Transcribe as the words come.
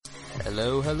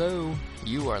Hello, hello.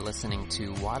 You are listening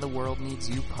to Why the World Needs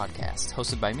You podcast,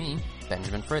 hosted by me,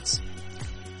 Benjamin Fritz.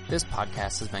 This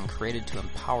podcast has been created to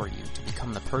empower you to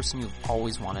become the person you've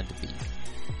always wanted to be.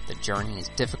 The journey is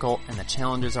difficult and the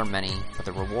challenges are many, but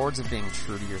the rewards of being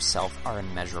true to yourself are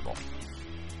immeasurable.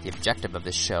 The objective of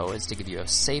this show is to give you a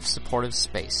safe, supportive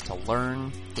space to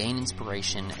learn, gain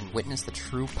inspiration, and witness the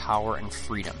true power and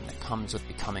freedom that comes with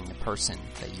becoming the person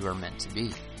that you are meant to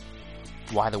be.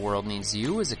 Why the World Needs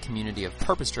You is a community of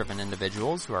purpose-driven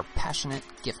individuals who are passionate,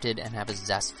 gifted, and have a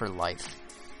zest for life.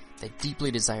 They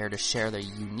deeply desire to share their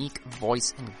unique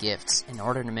voice and gifts in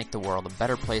order to make the world a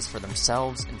better place for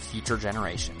themselves and future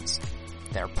generations.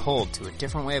 They are pulled to a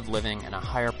different way of living and a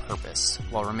higher purpose,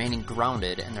 while remaining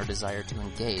grounded in their desire to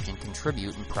engage and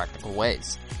contribute in practical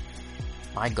ways.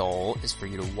 My goal is for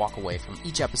you to walk away from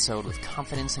each episode with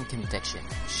confidence and conviction,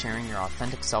 sharing your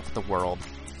authentic self with the world,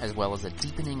 as well as a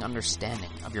deepening understanding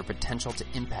of your potential to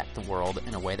impact the world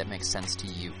in a way that makes sense to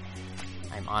you.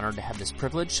 I'm honored to have this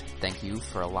privilege. Thank you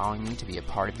for allowing me to be a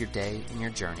part of your day and your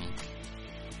journey.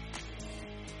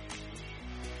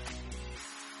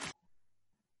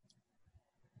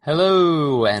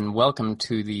 Hello, and welcome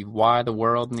to the Why the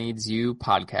World Needs You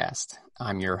podcast.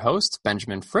 I'm your host,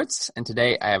 Benjamin Fritz, and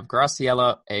today I have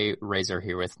Graciela A. Razor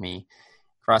here with me.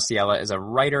 Graciela is a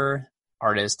writer,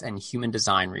 artist, and human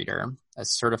design reader, a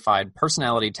certified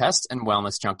personality test and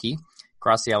wellness junkie.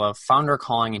 Graciela found her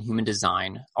calling in human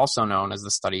design, also known as the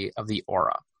study of the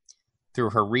aura.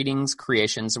 Through her readings,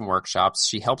 creations, and workshops,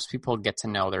 she helps people get to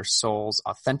know their soul's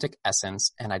authentic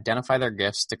essence and identify their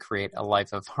gifts to create a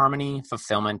life of harmony,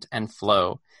 fulfillment, and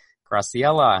flow.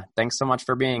 Graciela, thanks so much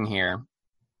for being here.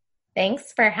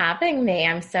 Thanks for having me.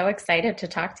 I'm so excited to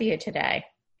talk to you today.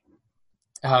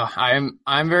 I'm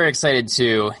very excited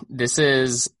too. This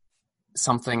is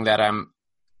something that I'm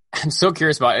so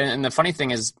curious about. And the funny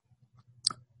thing is,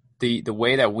 the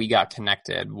way that we got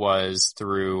connected was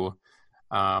through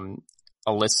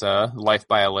Alyssa, Life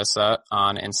by Alyssa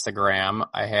on Instagram.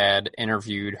 I had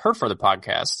interviewed her for the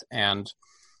podcast, and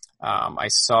I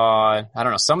saw,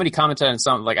 somebody commented on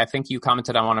something, like I think you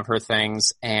commented on one of her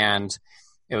things, and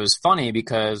it was funny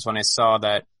because when I saw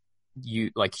that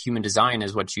you, like, human design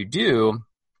is what you do,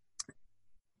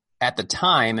 at the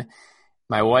time,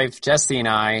 my wife Jessie and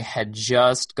I had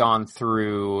just gone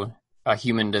through a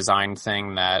human design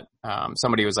thing that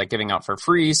somebody was like giving out for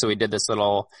free. So we did this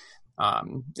little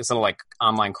like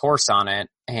online course on it,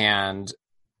 and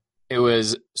it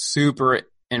was super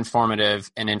informative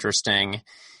and interesting.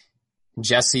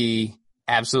 Jessie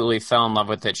absolutely fell in love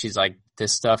with it. She's like,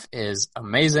 this stuff is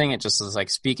amazing. It just is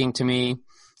like speaking to me.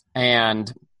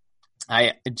 And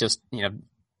I just,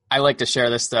 I like to share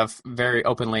this stuff very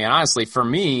openly and honestly. For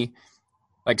me,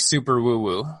 like, super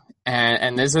woo-woo.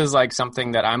 And this is like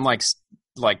something that I'm like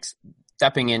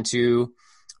stepping into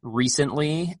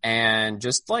recently and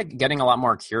just like getting a lot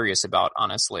more curious about,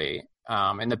 honestly.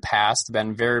 In the past,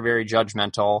 been very, very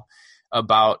judgmental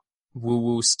about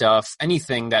woo-woo stuff,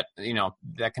 anything that,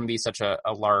 that can be such a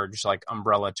large like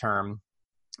umbrella term.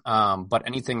 But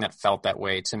anything that felt that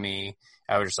way to me,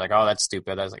 I was just like, oh, that's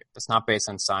stupid. I was like, it's not based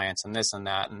on science and this and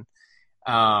that. And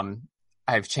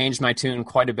I've changed my tune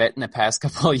quite a bit in the past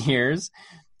couple of years.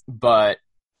 But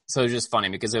so it was just funny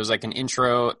because it was like an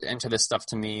intro into this stuff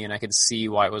to me, and I could see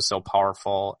why it was so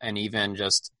powerful. And even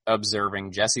just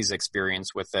observing Jessie's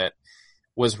experience with it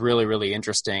was really, really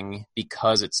interesting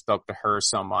because it spoke to her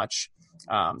so much.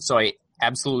 So I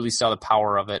absolutely saw the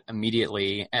power of it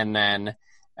immediately. And then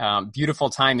beautiful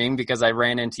timing because I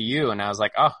ran into you and I was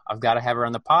like, oh, I've got to have her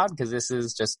on the pod because this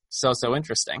is just so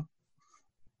interesting.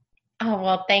 Oh,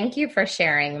 well, thank you for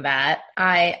sharing that.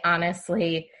 I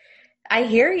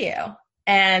hear you.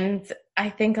 And I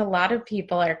think a lot of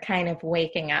people are kind of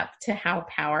waking up to how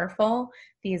powerful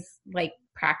these like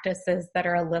practices that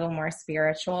are a little more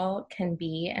spiritual can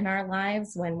be in our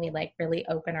lives when we like really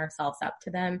open ourselves up to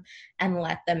them and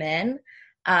let them in.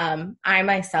 I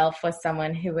myself was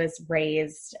someone who was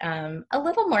raised a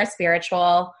little more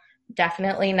spiritual,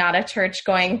 definitely not a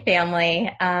church-going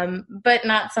family, but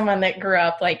not someone that grew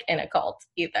up like in a cult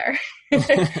either.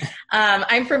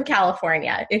 I'm from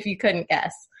California, if you couldn't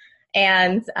guess.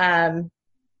 And I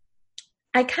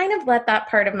kind of let that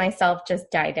part of myself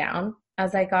just die down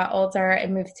as I got older. I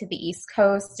moved to the East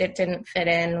Coast. It didn't fit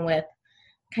in with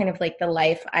kind of like the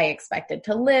life I expected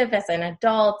to live as an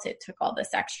adult. It took all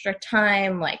this extra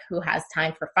time, like who has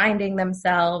time for finding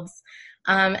themselves?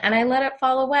 And I let it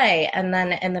fall away. And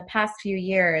then in the past few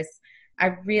years,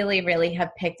 I really, really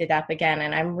have picked it up again.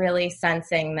 And I'm really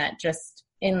sensing that just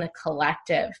in the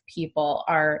collective, people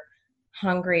are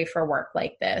hungry for work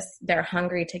like this. They're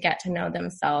hungry to get to know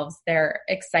themselves. They're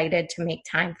excited to make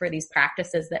time for these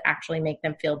practices that actually make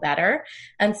them feel better.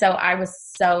 And so I was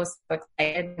so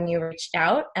excited when you reached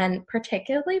out, and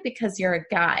particularly because you're a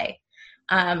guy.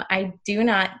 I do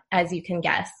not, as you can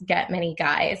guess, get many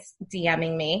guys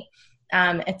DMing me.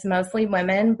 It's mostly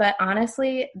women, but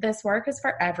honestly, this work is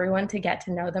for everyone to get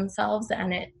to know themselves,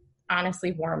 and it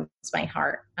honestly warms my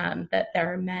heart that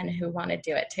there are men who want to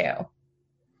do it too.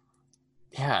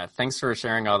 Yeah, thanks for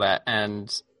sharing all that.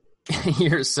 And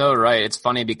you're so right. It's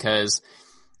funny because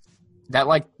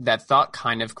that thought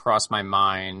kind of crossed my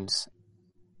mind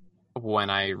when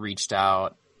I reached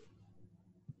out.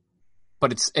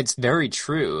 But it's very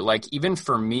true. Like, even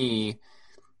for me,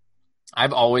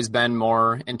 I've always been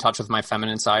more in touch with my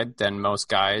feminine side than most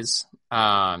guys.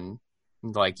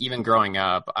 Like, even growing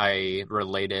up, I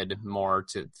related more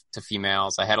to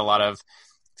females. I had a lot of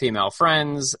female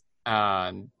friends,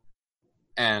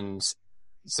 and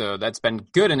so that's been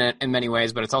good in many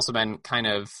ways, but it's also been kind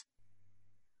of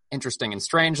interesting and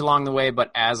strange along the way. But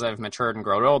as I've matured and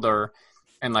grown older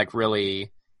and like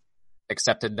really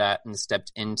accepted that and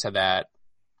stepped into that,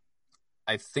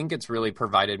 I think it's really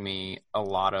provided me a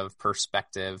lot of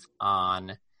perspective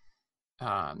on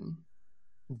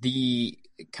the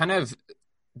kind of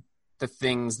the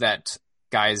things that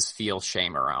guys feel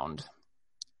shame around.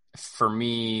 For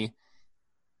me,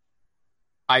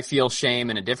 I feel shame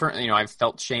in a different, I've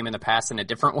felt shame in the past in a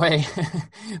different way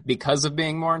because of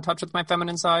being more in touch with my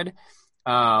feminine side.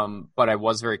 But I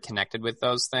was very connected with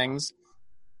those things.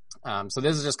 So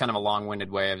this is just kind of a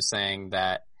long-winded way of saying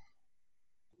that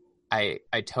I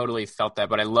totally felt that,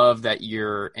 but I love that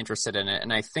you're interested in it.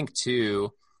 And I think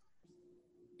too,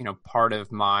 part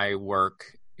of my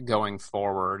work going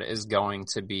forward is going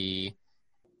to be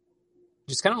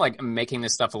just kind of like making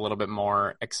this stuff a little bit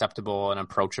more acceptable and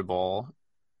approachable,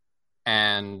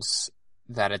 and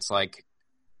that it's like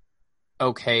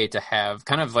okay to have,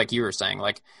 kind of like you were saying,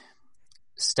 like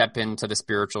step into the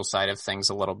spiritual side of things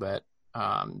a little bit.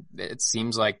 It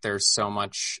seems like there's so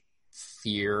much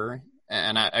fear,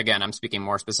 and I'm speaking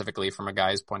more specifically from a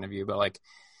guy's point of view, but like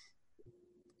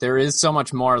there is so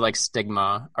much more like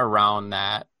stigma around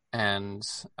that, and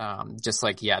just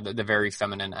like, the very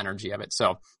feminine energy of it.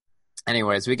 So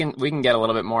anyways, we can get a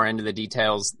little bit more into the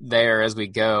details there as we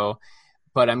go.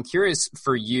 But I'm curious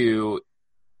for you,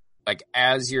 like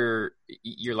as your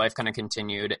life kind of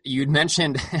continued, you'd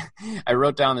mentioned, I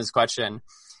wrote down this question.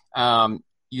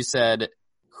 You said,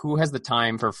 who has the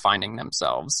time for finding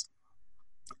themselves?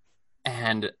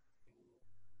 And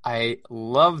I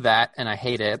love that, and I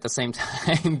hate it at the same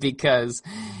time, because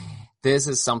this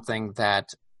is something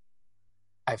that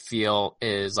I feel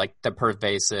is like the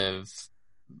pervasive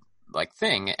like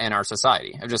thing in our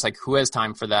society. I'm just like, who has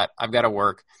time for that? I've got to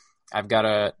work. I've got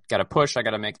to push. I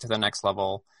got to make it to the next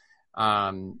level.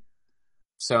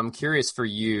 So I'm curious for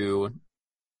you,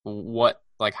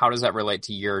 how does that relate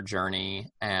to your journey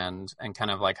and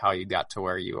kind of like how you got to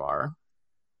where you are?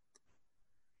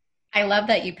 I love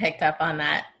that you picked up on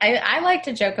that. I like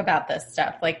to joke about this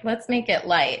stuff. Like, let's make it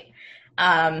light.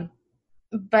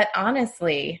 But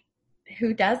honestly,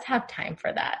 who does have time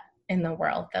for that in the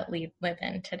world that we live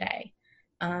in today?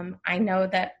 I know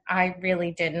that I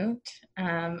really didn't.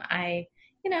 I,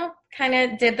 kind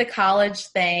of did the college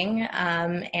thing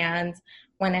and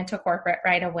went into corporate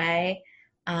right away.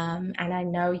 And I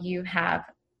know you have,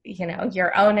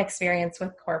 your own experience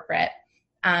with corporate.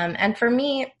 And for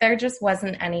me, there just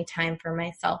wasn't any time for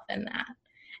myself in that.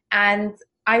 And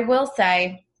I will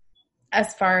say,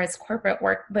 as far as corporate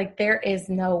work, like there is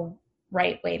no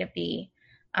right way to be.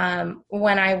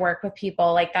 When I work with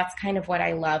people, like that's kind of what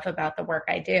I love about the work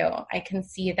I do. I can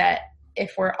see that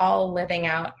if we're all living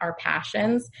out our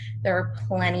passions, there are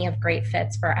plenty of great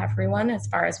fits for everyone as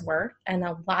far as work. And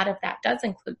a lot of that does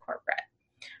include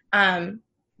corporate.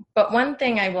 But one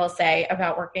thing I will say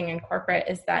about working in corporate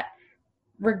is that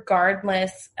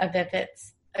regardless of if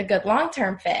it's a good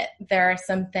long-term fit, there are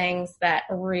some things that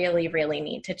really, really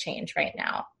need to change right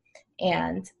now.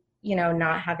 And,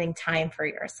 not having time for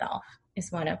yourself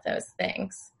is one of those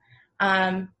things.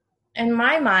 In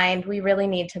my mind, we really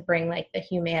need to bring like the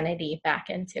humanity back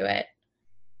into it.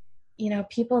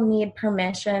 People need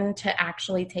permission to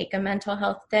actually take a mental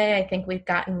health day. I think we've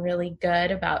gotten really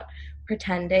good about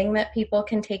pretending that people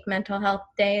can take mental health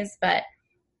days, but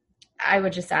I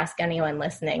would just ask anyone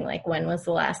listening, like, when was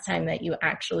the last time that you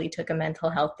actually took a mental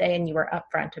health day and you were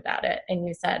upfront about it and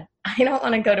you said, I don't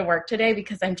want to go to work today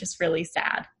because I'm just really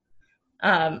sad?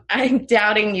 I'm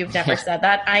doubting you've never said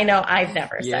that. I know I've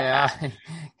never said that.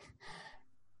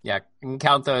 Yeah, I can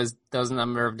count those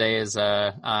number of days,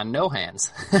 no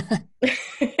hands.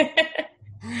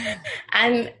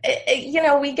 And,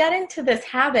 we get into this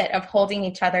habit of holding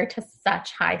each other to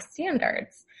such high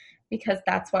standards because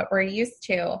that's what we're used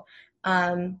to.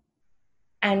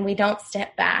 And we don't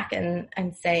step back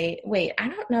and say, wait, I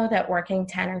don't know that working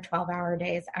 10 or 12-hour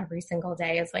days every single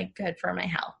day is like good for my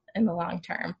health in the long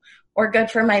term, or good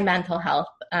for my mental health,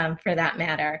 for that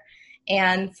matter.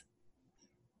 And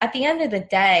at the end of the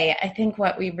day, I think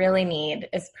what we really need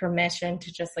is permission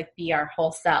to just like be our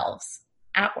whole selves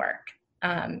at work.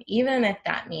 Even if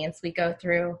that means we go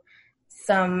through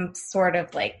some sort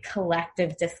of like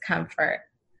collective discomfort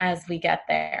as we get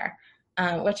there.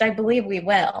 Which I believe we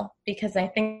will, because I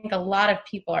think a lot of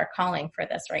people are calling for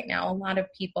this right now. A lot of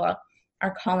people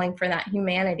are calling for that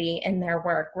humanity in their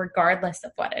work, regardless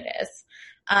of what it is.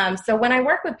 So when I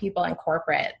work with people in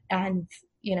corporate and,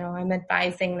 I'm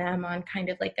advising them on kind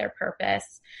of like their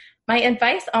purpose, my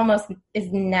advice almost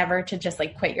is never to just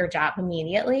like quit your job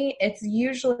immediately. It's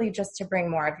usually just to bring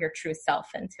more of your true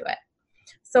self into it.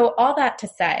 So all that to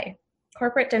say,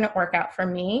 corporate didn't work out for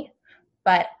me.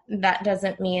 But that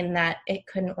doesn't mean that it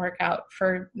couldn't work out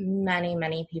for many,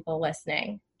 many people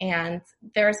listening. And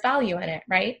there's value in it,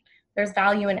 right? There's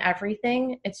value in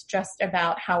everything. It's just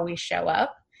about how we show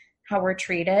up, how we're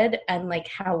treated, and like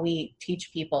how we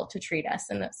teach people to treat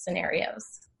us in those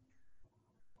scenarios.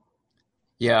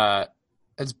 Yeah,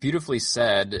 that's beautifully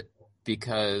said,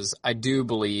 because I do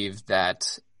believe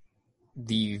that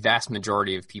the vast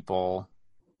majority of people,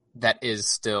 that is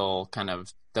still kind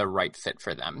of the right fit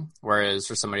for them. Whereas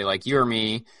for somebody like you or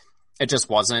me, it just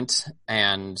wasn't,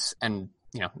 and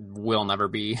will never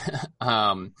be.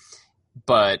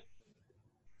 But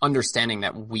understanding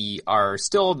that we are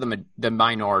still the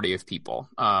minority of people.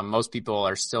 Most people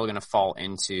are still going to fall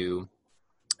into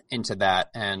that.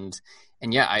 And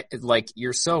yeah,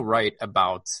 you're so right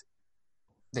about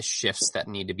the shifts that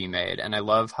need to be made. And I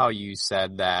love how you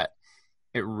said that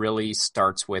it really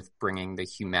starts with bringing the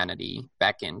humanity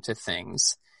back into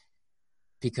things,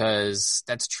 because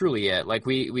that's truly it. Like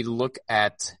we look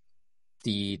at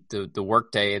the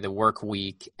work day, the work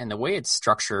week, and the way it's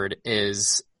structured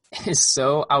is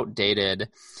so outdated.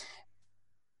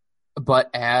 But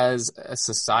as a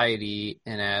society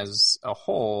and as a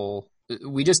whole,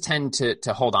 we just tend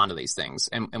to hold on to these things,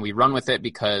 and we run with it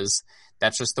because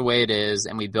that's just the way it is,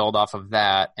 and we build off of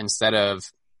that instead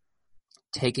of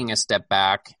taking a step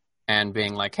back and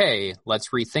being like, hey,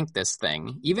 let's rethink this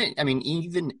thing.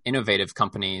 Even innovative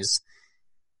companies,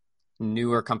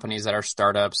 newer companies that are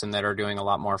startups and that are doing a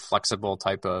lot more flexible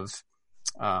type of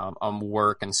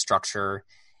work and structure,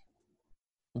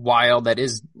 while that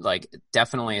is like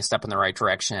definitely a step in the right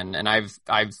direction. And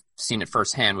I've seen it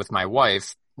firsthand with my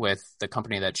wife, with the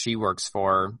company that she works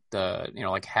for,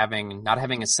 not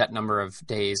having a set number of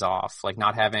days off, like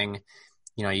not having,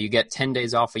 you get 10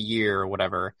 days off a year or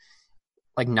whatever,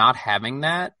 like not having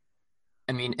that.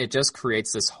 I mean, it just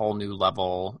creates this whole new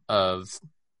level of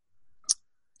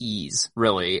ease,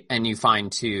 really. And you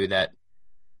find too that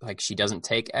like she doesn't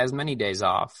take as many days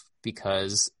off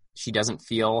because she doesn't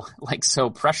feel like so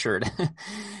pressured.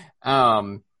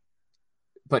 But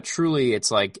truly it's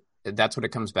like, that's what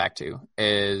it comes back to,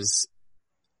 is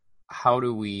how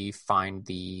do we find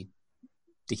the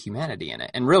humanity in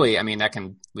it? And really, I mean,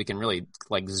 we can really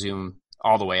like zoom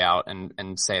all the way out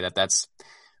and say that that's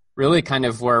really kind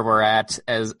of where we're at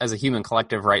as a human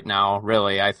collective right now,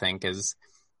 really, I think, is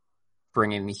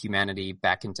bringing the humanity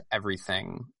back into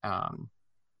everything.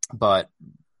 But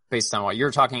based on what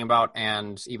you're talking about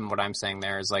and even what I'm saying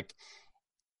there, is like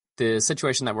the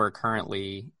situation that we're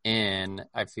currently in,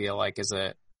 I feel like is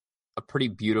a pretty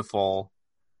beautiful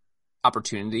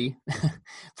opportunity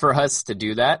for us to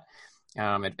do that.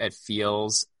 It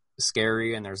feels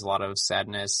scary, and there's a lot of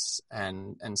sadness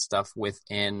and stuff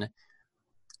within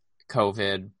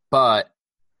COVID, but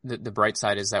the bright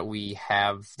side is that we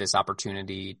have this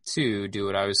opportunity to do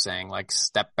what I was saying, like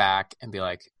step back and be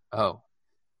like, oh,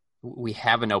 we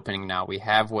have an opening now. We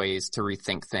have ways to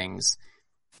rethink things.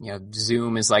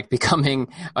 Zoom is like becoming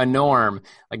a norm,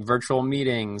 like virtual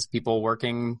meetings, people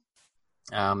working,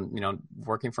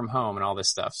 working from home and all this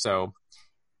stuff. So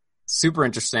super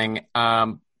interesting.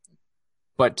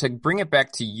 But to bring it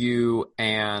back to you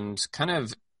and kind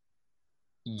of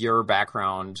your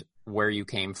background, where you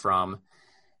came from,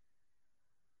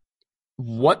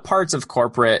 what parts of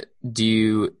corporate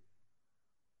do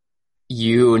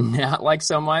you not like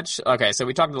so much? Okay, so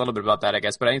we talked a little bit about that, I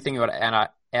guess, but anything you want to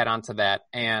add on to that?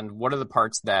 And what are the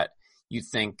parts that you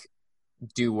think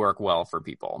do work well for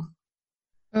people?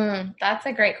 That's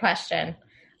a great question.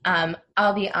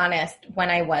 I'll be honest, when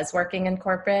I was working in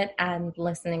corporate and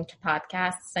listening to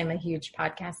podcasts, I'm a huge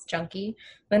podcast junkie.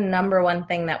 The number one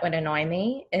thing that would annoy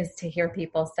me is to hear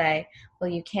people say, well,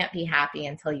 you can't be happy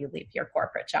until you leave your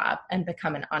corporate job and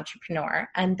become an entrepreneur.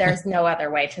 And there's no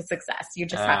other way to success. You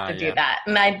just have to do that.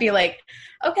 And I'd be like,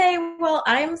 okay, well,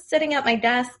 I'm sitting at my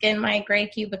desk in my gray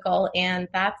cubicle and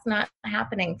that's not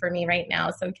happening for me right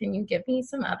now. So can you give me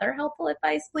some other helpful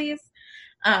advice, please?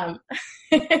 So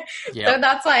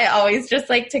that's why I always just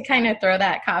like to kind of throw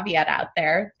that caveat out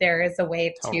there. There is a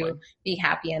way to be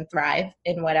happy and thrive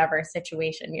in whatever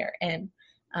situation you're in.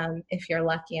 If you're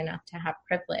lucky enough to have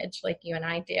privilege like you and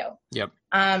I do. Yep.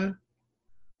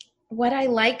 What I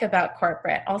like about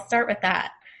corporate, I'll start with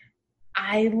that.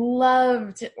 I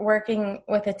loved working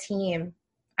with a team.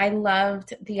 I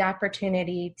loved the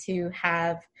opportunity to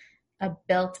have a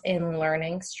built-in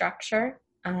learning structure.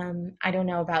 I don't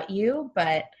know about you,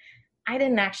 but I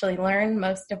didn't actually learn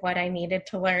most of what I needed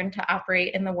to learn to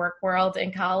operate in the work world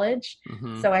in college.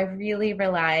 Mm-hmm. So I really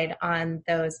relied on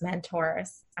those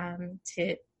mentors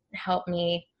to help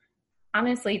me,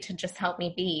 honestly, to just help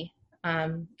me be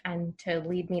and to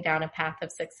lead me down a path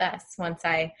of success once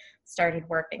I started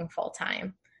working full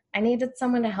time. I needed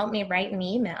someone to help me write an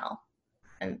email,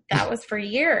 and that was for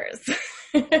years.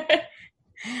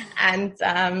 And,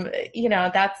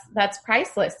 that's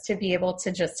priceless to be able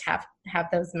to just have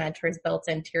those mentors built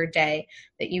into your day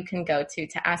that you can go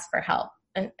to ask for help.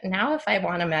 And now if I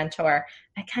want a mentor,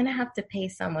 I kind of have to pay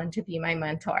someone to be my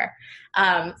mentor.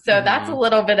 That's a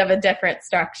little bit of a different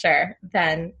structure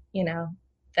than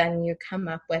you come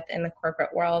up with in the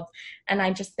corporate world. And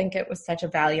I just think it was such a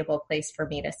valuable place for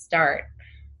me to start.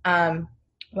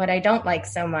 What I don't like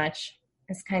so much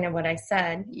is kind of what I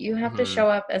said. You have to show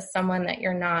up as someone that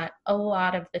you're not a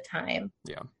lot of the time.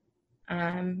 Yeah.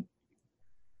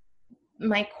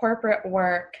 My corporate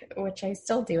work, which I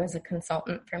still do as a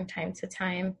consultant from time to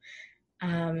time,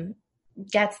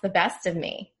 gets the best of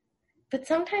me. But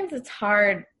sometimes it's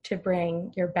hard to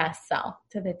bring your best self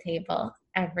to the table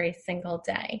every single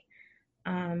day.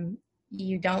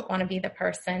 You don't want to be the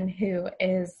person who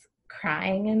is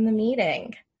crying in the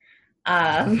meeting.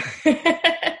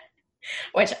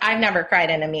 Which I've never cried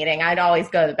in a meeting. I'd always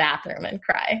go to the bathroom and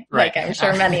cry, like I'm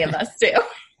sure many of us do.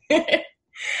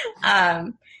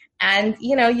 And,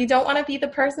 you don't want to be the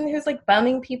person who's like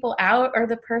bumming people out or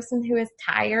the person who is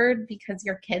tired because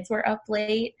your kids were up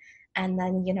late and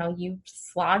then, you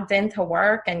slogged into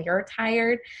work and you're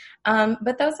tired.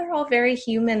 But those are all very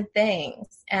human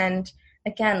things. And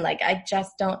again, I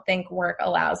just don't think work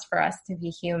allows for us to be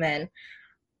human.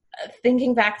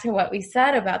 Thinking back to what we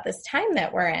said about this time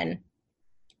that we're in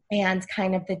and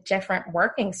kind of the different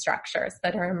working structures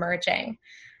that are emerging.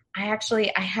 I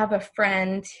have a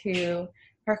friend who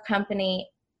her company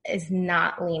is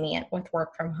not lenient with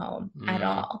work from home at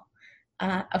all.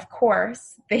 Of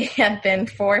course, they had been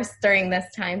forced during this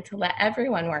time to let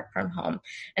everyone work from home.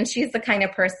 And she's the kind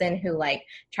of person who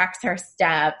tracks her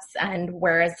steps and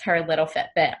wears her little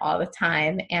Fitbit all the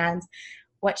time. And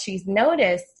what she's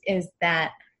noticed is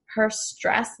that her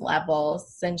stress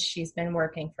levels since she's been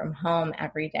working from home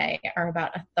every day are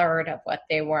about a third of what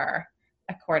they were,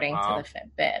 according to the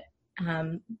Fitbit,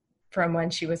 from when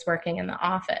she was working in the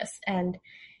office. And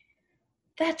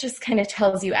that just kind of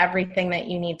tells you everything that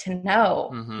you need to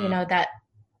know, that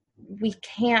we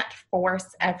can't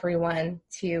force everyone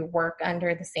to work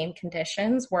under the same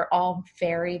conditions. We're all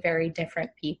very, very different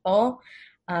people.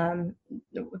 In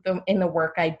the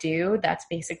work I do, that's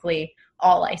basically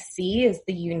all I see is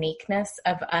the uniqueness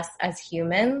of us as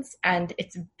humans. And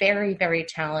it's very, very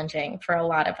challenging for a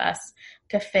lot of us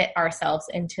to fit ourselves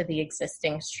into the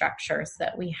existing structures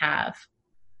that we have.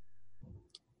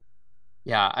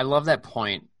 Yeah, I love that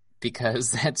point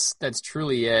because that's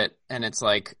truly it. And it's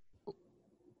I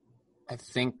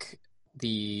think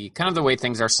the kind of the way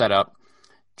things are set up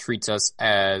treats us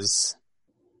as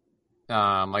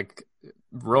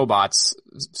robots,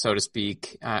 so to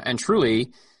speak. And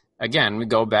truly, again, we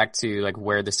go back to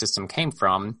where the system came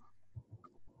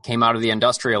out of the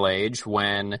industrial age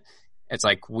when it's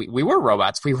we were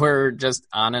robots. We were just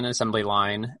on an assembly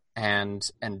line and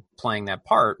playing that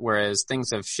part, whereas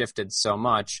things have shifted so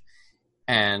much.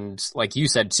 And like you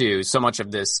said too, so much of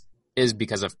this is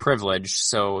because of privilege.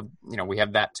 So, we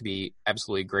have that to be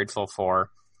absolutely grateful for.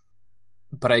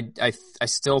 But I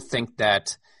still think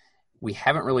that we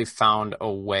haven't really found a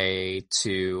way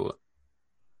to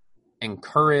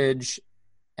encourage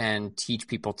and teach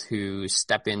people to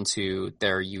step into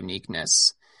their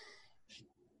uniqueness.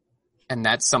 And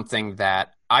that's something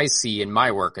that I see in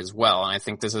my work as well. And I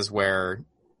think this is where,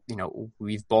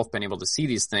 we've both been able to see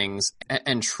these things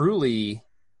and truly,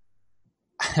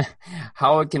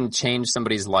 how it can change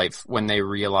somebody's life when they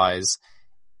realize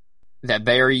that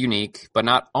they are unique, but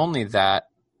not only that,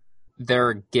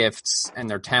 their gifts and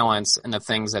their talents and the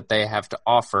things that they have to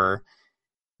offer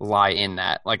lie in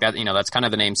that. Like that, that's kind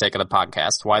of the namesake of the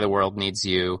podcast, Why the World Needs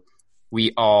You.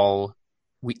 We all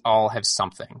have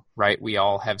something, right? We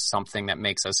all have something that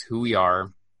makes us who we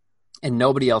are, and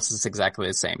nobody else is exactly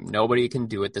the same. Nobody can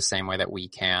do it the same way that we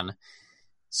can.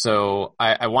 So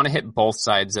I want to hit both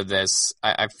sides of this.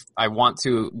 I want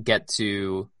to get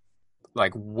to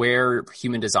like where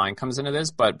human design comes into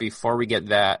this, but before we get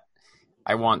that,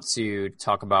 I want to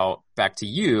talk about back to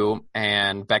you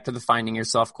and back to the finding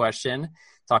yourself question,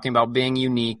 talking about being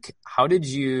unique. How did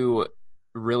you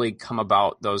really come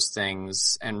about those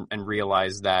things and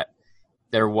realize that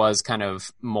there was kind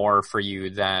of more for you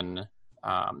than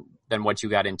what you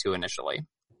got into initially?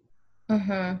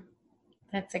 Mm-hmm.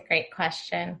 That's a great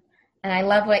question. And I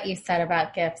love what you said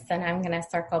about gifts, and I'm going to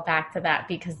circle back to that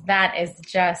because that is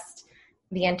just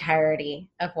the entirety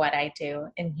of what I do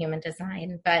in human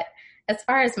design. But as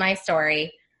far as my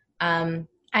story, I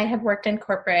had worked in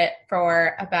corporate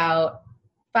for about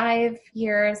 5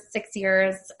 years, 6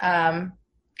 years.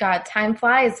 God, time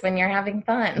flies when you're having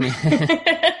fun.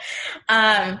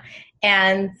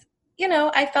 And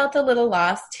I felt a little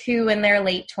lost. Who in their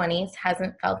late 20s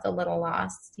hasn't felt a little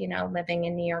lost, living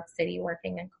in New York City,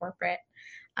 working in corporate.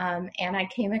 And I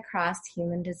came across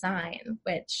human design,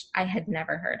 which I had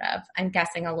never heard of. I'm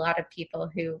guessing a lot of people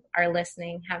who are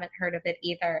listening haven't heard of it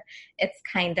either. It's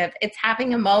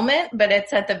having a moment, but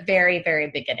it's at the very, very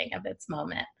beginning of its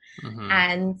moment. Mm-hmm.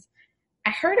 And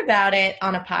I heard about it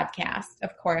on a podcast.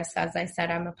 Of course, as I said,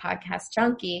 I'm a podcast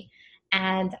junkie.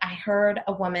 And I heard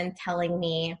a woman telling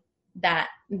me that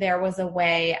there was a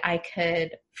way I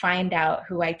could find out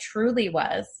who I truly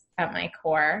was at my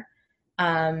core,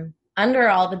 under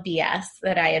all the BS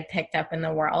that I had picked up in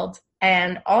the world.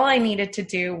 And all I needed to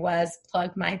do was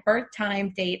plug my birth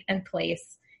time, date, and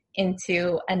place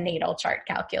into a natal chart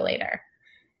calculator.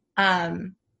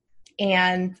 And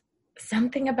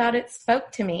something about it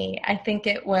spoke to me. I think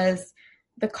it was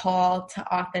the call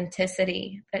to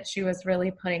authenticity that she was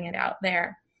really putting it out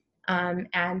there. And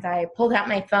I pulled out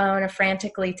my phone,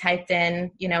 frantically typed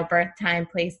in, birth time,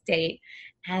 place, date,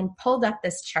 and pulled up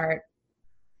this chart.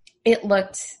 It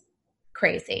looked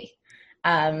crazy.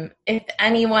 If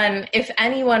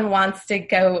anyone wants to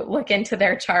go look into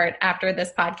their chart after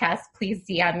this podcast, please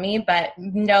DM me, but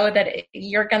know that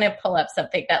you're going to pull up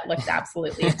something that looks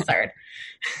absolutely absurd.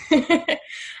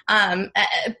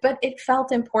 But it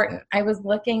felt important. I was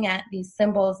looking at these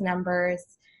symbols, numbers,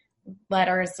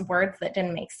 letters, words that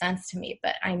didn't make sense to me,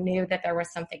 but I knew that there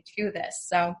was something to this.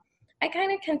 So I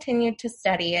kind of continued to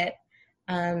study it,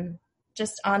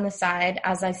 just on the side,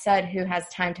 as I said, who has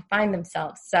time to find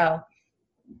themselves. So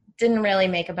didn't really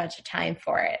make a bunch of time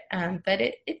for it. But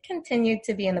it continued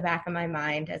to be in the back of my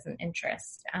mind as an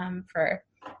interest for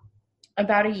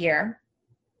about a year.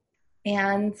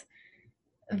 And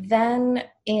then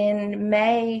in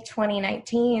May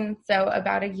 2019, so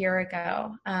about a year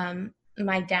ago,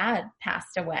 my dad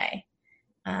passed away.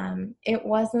 It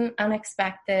wasn't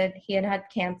unexpected. He had had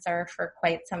cancer for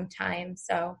quite some time.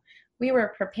 So we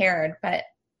were prepared, but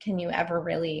can you ever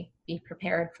really be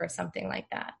prepared for something like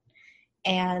that?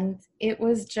 And it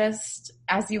was just,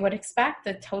 as you would expect,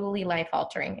 a totally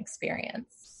life-altering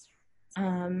experience.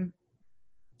 I'm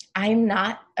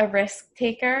not a risk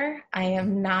taker. I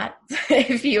am not,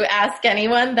 if you ask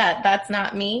anyone, that's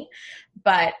not me.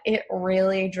 But it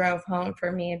really drove home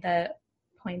for me the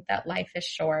point that life is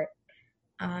short.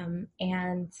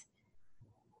 And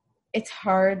it's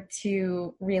hard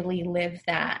to really live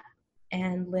that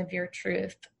and live your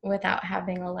truth without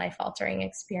having a life-altering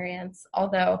experience.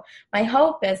 Although my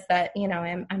hope is that,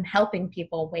 I'm helping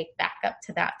people wake back up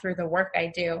to that through the work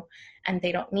I do, and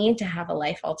they don't need to have a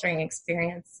life-altering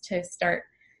experience to start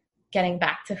getting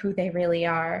back to who they really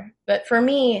are. But for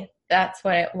me, that's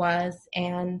what it was.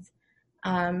 And,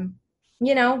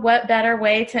 what better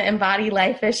way to embody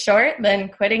life is short than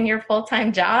quitting your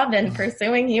full-time job and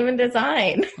pursuing human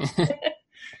design?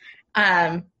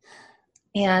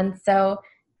 And so,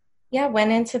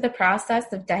 went into the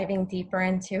process of diving deeper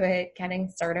into it, getting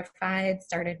certified,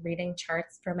 started reading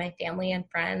charts for my family and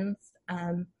friends,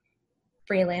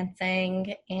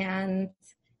 freelancing, and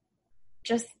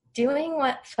just doing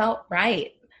what felt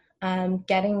right.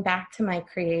 Getting back to my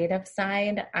creative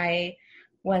side, I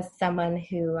was someone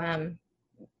who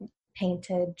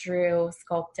painted, drew,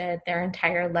 sculpted their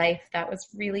entire life. That was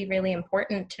really, really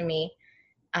important to me.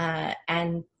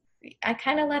 And I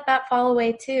kind of let that fall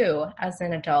away too as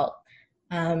an adult.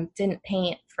 Didn't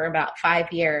paint for about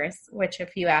 5 years, which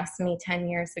if you asked me 10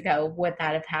 years ago, would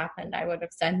that have happened? I would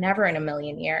have said never in a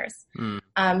million years.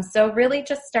 So really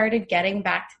just started getting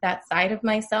back to that side of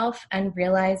myself and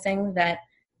realizing that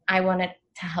I wanted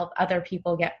to help other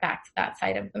people get back to that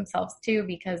side of themselves too,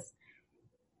 because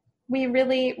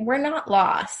we're not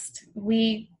lost.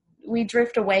 We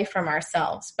drift away from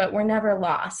ourselves, but we're never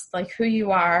lost. Like who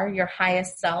you are, your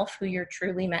highest self, who you're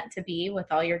truly meant to be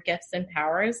with all your gifts and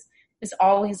powers is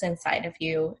always inside of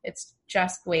you. It's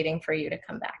just waiting for you to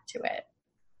come back to it.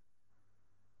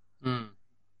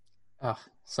 Oh,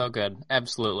 so good.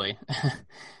 Absolutely.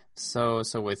 So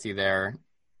with you there.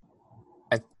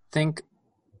 I think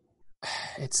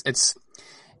it's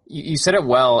you said it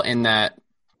well in that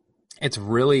it's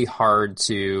really hard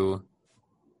to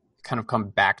kind of come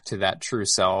back to that true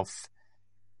self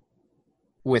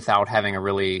without having a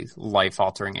really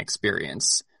life-altering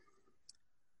experience.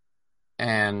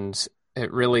 And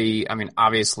it really, I mean,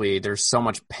 obviously there's so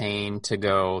much pain to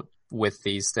go with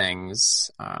these things.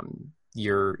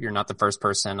 You're not the first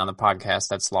person on the podcast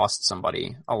that's lost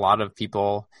somebody. A lot of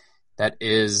people, that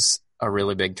is a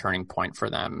really big turning point for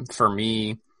them. For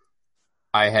me,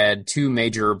 I had 2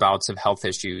 major bouts of health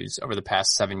issues over the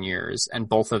past 7 years, and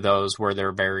both of those were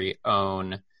their very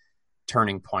own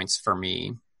turning points for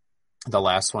me. The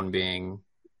last one being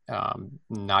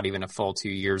not even a full 2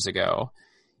 years ago.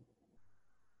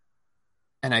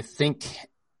 And I think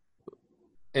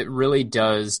it really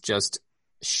does just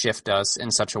shift us in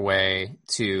such a way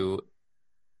to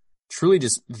truly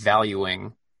just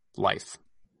valuing life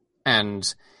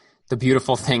and the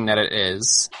beautiful thing that it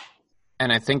is.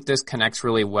 And I think this connects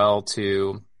really well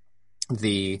to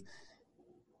the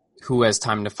who has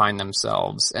time to find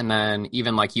themselves. And then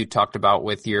even like you talked about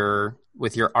with your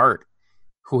art,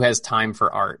 who has time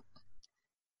for art.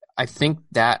 I think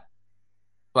that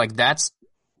that's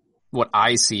what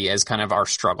I see as kind of our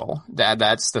struggle.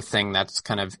 That's the thing that's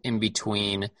kind of in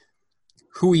between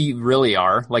who we really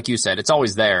are. Like you said, it's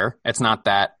always there. It's not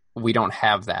that we don't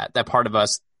have that. That part of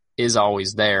us is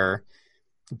always there,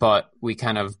 but we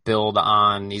kind of build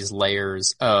on these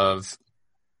layers of,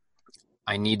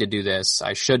 I need to do this.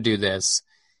 I should do this.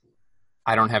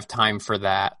 I don't have time for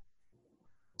that.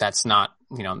 That's not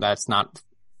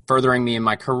furthering me in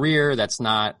my career. That's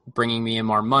not bringing me in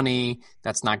more money.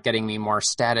 That's not getting me more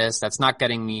status. That's not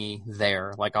getting me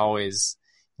there. Like always,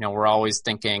 we're always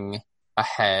thinking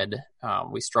ahead.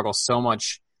 We struggle so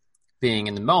much being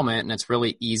in the moment, and it's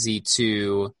really easy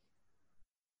to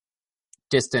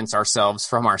distance ourselves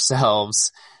from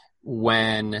ourselves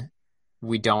when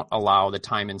we don't allow the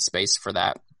time and space for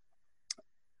that.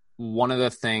 One of the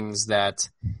things that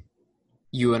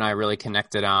you and I really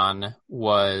connected on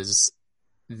was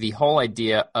the whole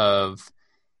idea of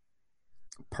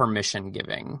permission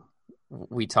giving.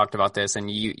 We talked about this, and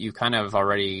you kind of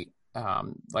already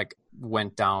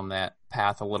went down that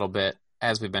path a little bit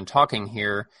as we've been talking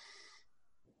here,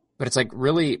 but it's like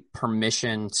really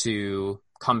permission to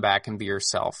come back and be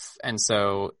yourself. And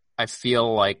so I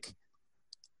feel like,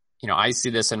 I see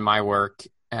this in my work,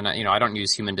 and I don't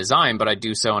use human design, but I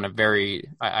do so in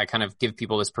I kind of give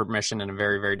people this permission in a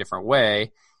very, very different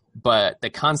way. But the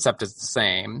concept is the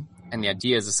same, and the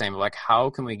idea is the same. Like, how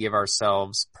can we give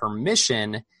ourselves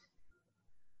permission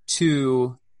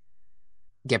to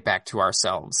get back to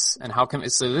ourselves? And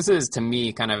so this is, to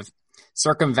me, kind of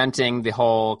circumventing the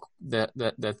whole,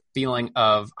 the feeling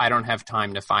of, I don't have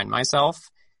time to find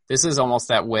myself. This is almost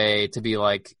that way to be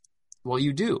like, well,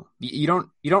 you do. You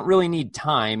don't really need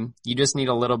time. You just need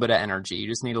a little bit of energy. You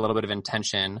just need a little bit of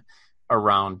intention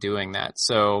around doing that.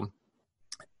 So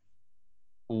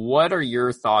what are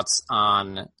your thoughts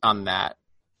on that?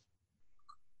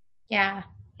 Yeah,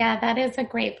 that is a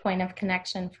great point of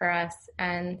connection for us.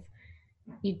 And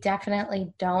you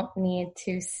definitely don't need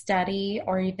to study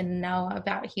or even know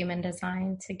about human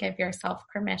design to give yourself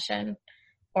permission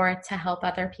or to help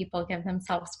other people give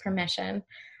themselves permission.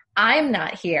 I'm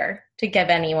not here to give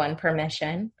anyone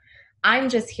permission. I'm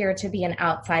just here to be an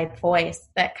outside voice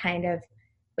that kind of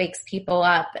wakes people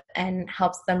up and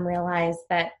helps them realize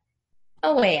that,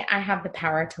 oh, wait, I have the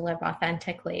power to live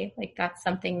authentically. Like, that's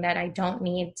something that I don't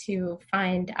need to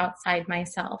find outside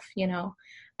myself.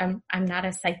 I'm not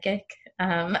a psychic.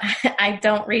 I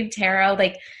don't read tarot.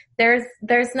 Like,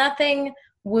 there's nothing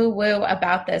woo-woo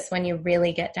about this when you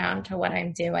really get down to what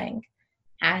I'm doing.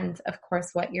 And of course,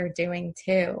 what you're doing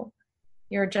too.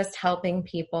 You're just helping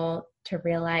people to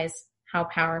realize how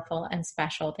powerful and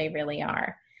special they really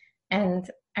are. And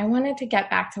I wanted to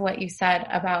get back to what you said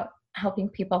about helping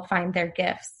people find their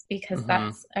gifts, because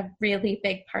that's a really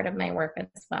big part of my work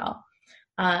as well.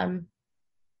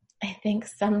 I think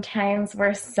sometimes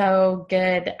we're so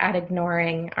good at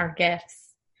ignoring our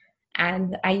gifts.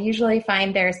 And I usually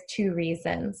find there's two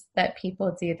reasons that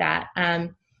people do that.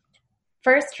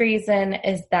 First reason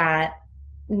is that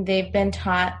they've been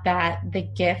taught that the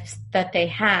gift that they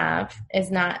have is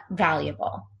not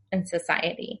valuable in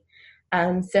society.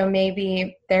 So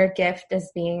maybe their gift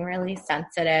is being really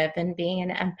sensitive and being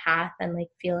an empath and like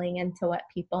feeling into what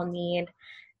people need.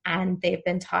 And they've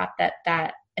been taught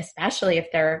that, especially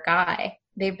if they're a guy,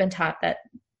 they've been taught that,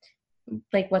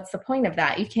 like, what's the point of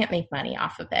that? You can't make money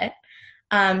off of it.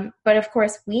 But of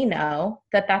course, we know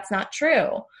that that's not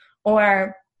true.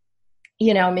 Or,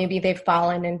 you know, maybe they've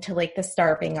fallen into like the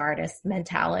starving artist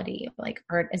mentality, like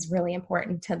art is really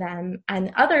important to them.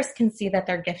 And others can see that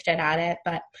they're gifted at it,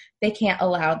 but they can't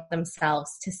allow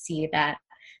themselves to see that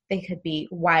they could be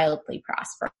wildly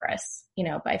prosperous, you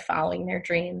know, by following their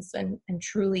dreams and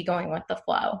truly going with the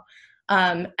flow.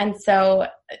 And so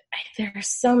there are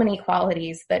so many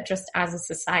qualities that just as a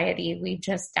society, we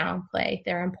just downplay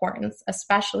their importance,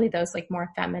 especially those like more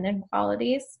feminine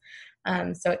qualities.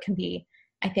 So it can be,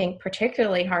 I think,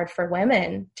 particularly hard for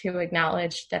women to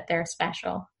acknowledge that they're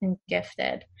special and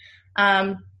gifted.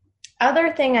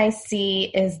 Other thing I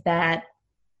see is that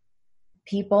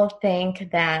people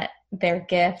think that their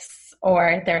gifts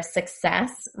or their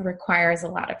success requires a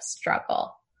lot of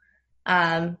struggle.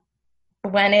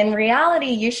 When in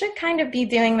reality, you should kind of be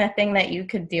doing the thing that you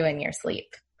could do in your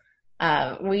sleep.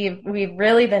 We've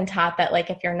really been taught that, like,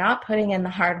 if you're not putting in the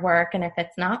hard work and if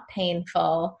it's not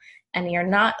painful and you're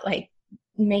not like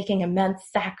making immense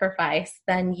sacrifice,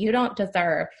 then you don't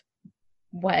deserve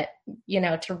what, you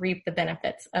know, to reap the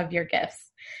benefits of your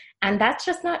gifts. And that's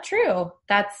just not true.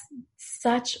 That's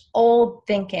such old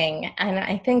thinking. And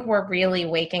I think we're really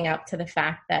waking up to the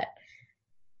fact that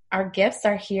our gifts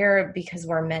are here because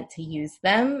we're meant to use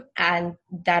them, and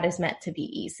that is meant to be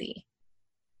easy.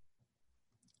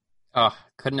 Oh,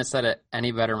 couldn't have said it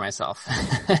any better myself.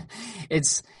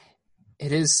 It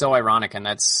is so ironic, and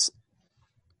that's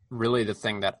really the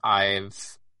thing that I've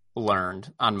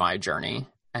learned on my journey.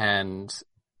 And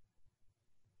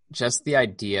just the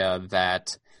idea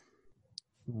that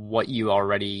what you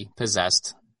already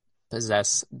possess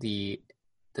the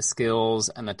skills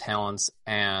and the talents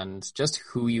and just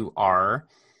who you are,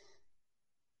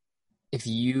 if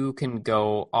you can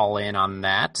go all in on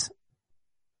that,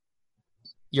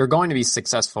 you're going to be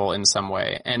successful in some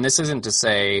way. And this isn't to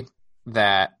say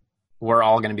that we're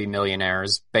all going to be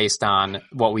millionaires based on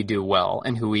what we do well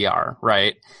and who we are,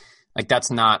 right? Like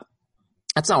that's not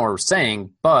what we're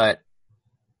saying, but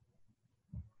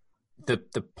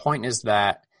the point is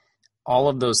that all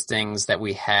of those things that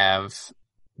we have,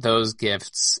 those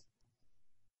gifts,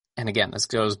 and again, this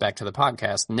goes back to the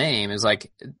podcast name, is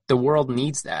like the world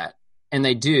needs that, and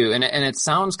they do. And it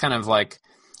sounds kind of like,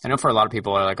 I know for a lot of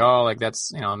people are like, oh, like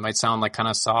that's, you know, it might sound like kind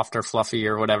of soft or fluffy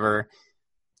or whatever,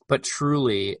 but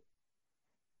truly,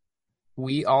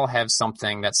 we all have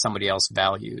something that somebody else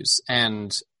values.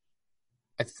 And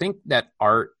I think that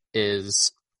art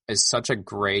is such a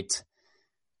great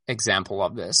example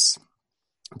of this.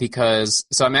 Because,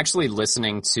 so I'm actually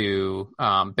listening to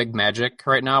Big Magic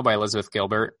right now by Elizabeth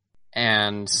Gilbert,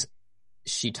 and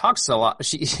she talks a lot.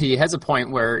 She has a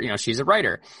point where, you know, she's a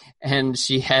writer, and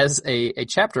she has a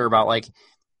chapter about like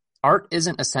art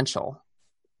isn't essential.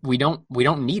 We don't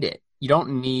need it. You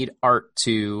don't need art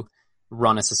to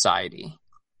run a society,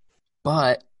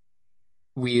 but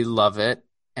we love it,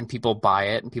 and people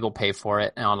buy it, and people pay for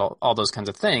it, and all those kinds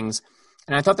of things.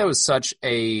 And I thought that was such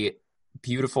a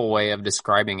beautiful way of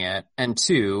describing it. And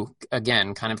two,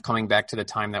 again, kind of coming back to the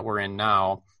time that we're in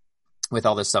now with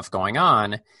all this stuff going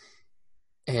on,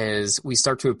 is we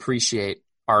start to appreciate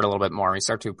art a little bit more. We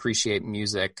start to appreciate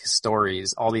music,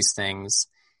 stories, all these things,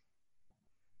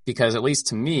 because at least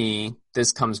to me,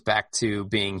 this comes back to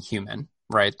being human,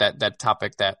 right? That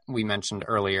topic that we mentioned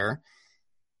earlier.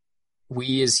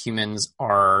 We as humans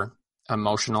are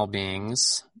emotional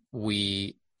beings.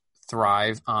 We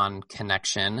thrive on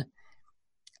connection.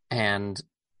 And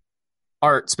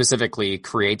art specifically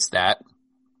creates that.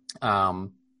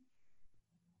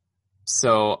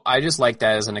 So I just like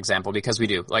that as an example because we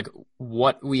do. Like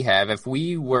what we have, if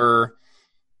we were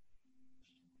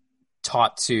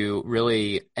taught to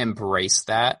really embrace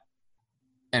that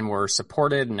and were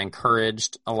supported and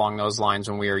encouraged along those lines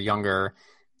when we were younger,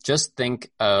 just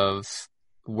think of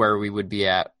where we would be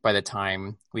at by the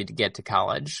time we'd get to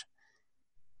college.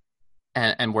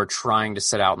 And we're trying to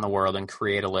sit out in the world and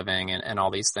create a living and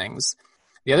all these things.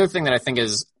 The other thing that I think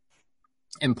is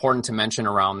important to mention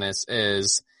around this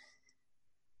is,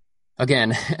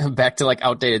 again, back to like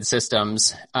outdated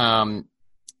systems.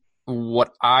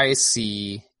 What I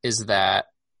see is that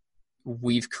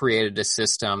we've created a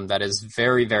system that is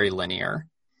very, very linear,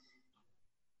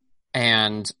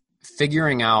 and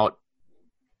figuring out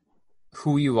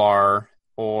who you are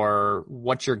or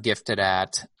what you're gifted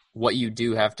at, what you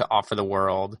do have to offer the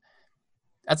world,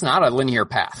 that's not a linear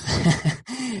path.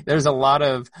 There's a lot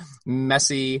of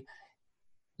messy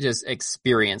just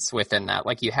experience within that.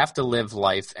 Like, you have to live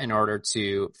life in order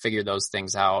to figure those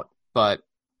things out. But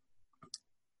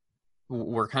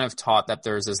we're kind of taught that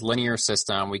there's this linear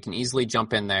system. We can easily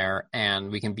jump in there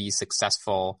and we can be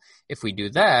successful if we do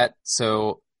that.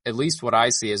 So at least what I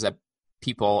see is that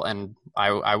people, and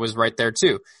I was right there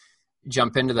too,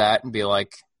 jump into that and be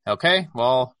like, okay,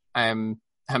 well, I'm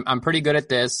pretty good at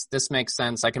this. This makes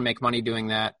sense. I can make money doing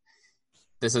that.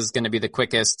 This is going to be the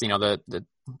quickest, the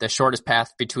shortest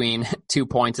path between 2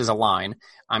 points is a line.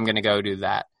 I'm going to go do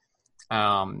that.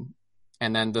 And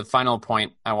then the final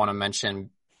point I want to mention,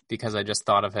 because I just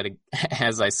thought of it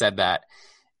as I said that,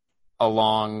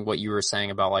 along what you were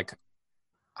saying about like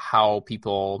how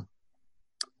people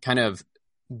kind of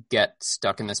get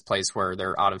stuck in this place where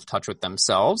they're out of touch with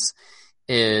themselves,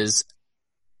 is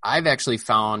I've actually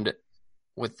found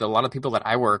with a lot of people that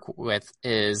I work with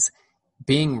is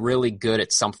being really good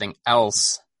at something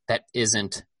else that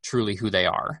isn't truly who they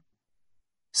are.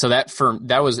 So that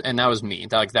was me.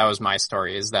 That was my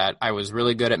story, is that I was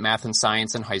really good at math and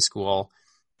science in high school.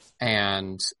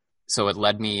 And so it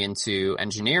led me into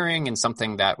engineering and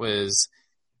something that was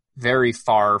very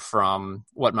far from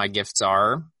what my gifts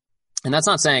are. And that's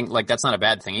not saying like that's not a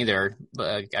bad thing either.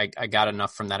 But I got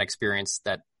enough from that experience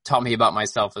that taught me about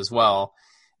myself as well.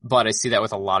 But I see that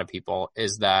with a lot of people,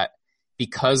 is that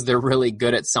because they're really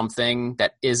good at something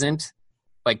that isn't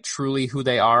like truly who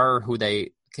they are, who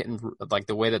they can, like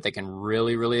the way that they can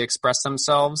really, really express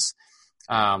themselves,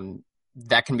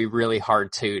 that can be really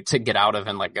hard to get out of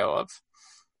and let go of.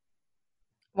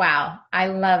 Wow. I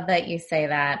love that you say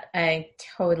that. I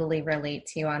totally relate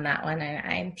to you on that one. And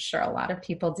I'm sure a lot of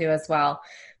people do as well.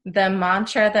 The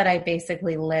mantra that I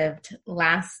basically lived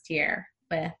last year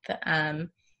with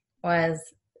was,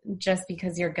 just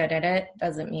because you're good at it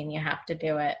doesn't mean you have to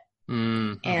do it.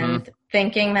 Mm-hmm. And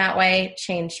thinking that way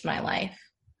changed my life.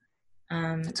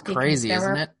 It's crazy,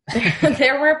 isn't it?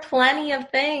 There were plenty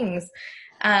of things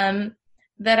that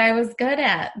I was good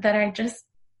at that I just,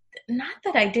 not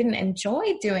that I didn't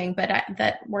enjoy doing, but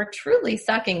that were truly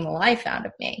sucking the life out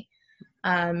of me.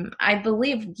 I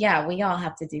believe, we all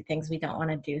have to do things we don't want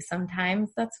to do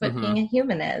sometimes. That's what being a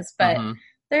human is. But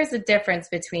there's a difference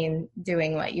between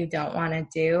doing what you don't want to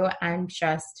do and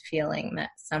just feeling that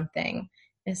something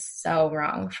is so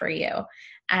wrong for you.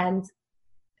 And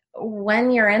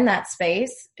when you're in that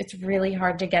space, it's really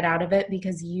hard to get out of it,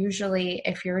 because usually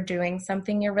if you're doing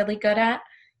something you're really good at,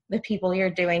 the people you're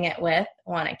doing it with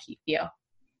want to keep you.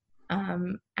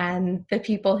 And the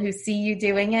people who see you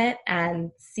doing it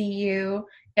and see you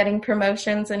getting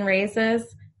promotions and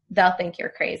raises, they'll think you're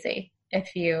crazy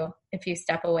if you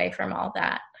step away from all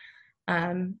that.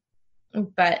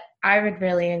 But I would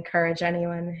really encourage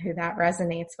anyone who that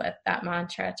resonates with, that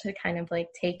mantra, to kind of like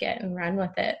take it and run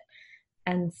with it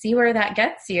and see where that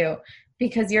gets you,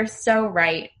 because you're so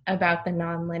right about the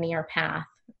nonlinear path.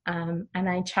 And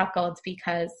I chuckled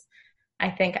because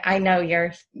I know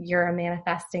you're a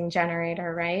manifesting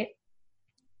generator, right?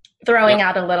 Throwing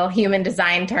out a little human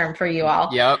design term for you all.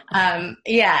 Yep.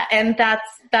 And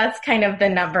that's kind of the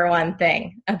number one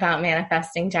thing about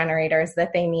manifesting generators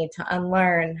that they need to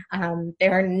unlearn.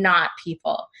 They're not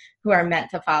people who are meant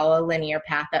to follow a linear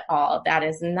path at all. That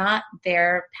is not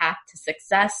their path to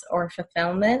success or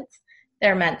fulfillment.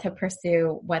 They're meant to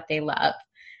pursue what they love.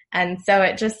 And so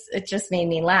it just made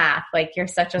me laugh. Like, you're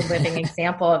such a living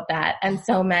example of that. And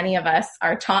so many of us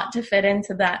are taught to fit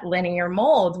into that linear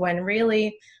mold, when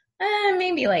really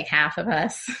maybe like half of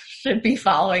us should be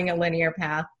following a linear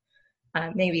path,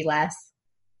 maybe less.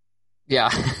 Yeah.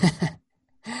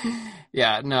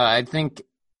 Yeah, no, I think,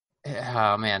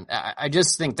 oh man, I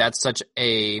just think that's such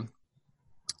a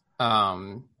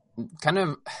kind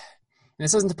of,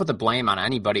 this isn't to put the blame on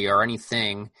anybody or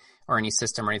anything or any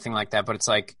system or anything like that, but it's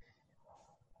like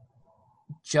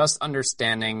just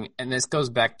understanding, and this goes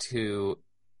back to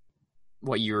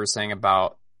what you were saying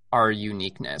about our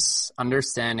uniqueness,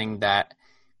 understanding that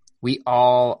we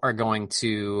all are going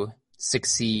to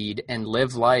succeed and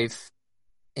live life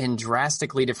in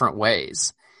drastically different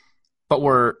ways. But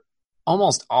we're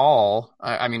almost all,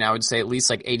 I mean, I would say at least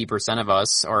like 80% of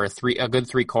us, or a good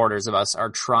 3/4 of us, are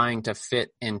trying to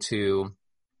fit into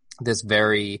this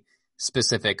very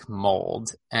specific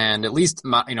mold. And at least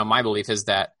my belief is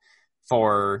that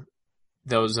for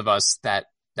those of us that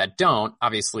that don't,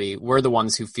 obviously we're the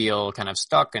ones who feel kind of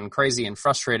stuck and crazy and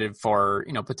frustrated for,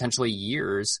 potentially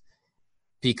years,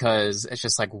 because it's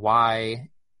just like, why,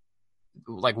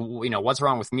 like, what's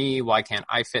wrong with me? Why can't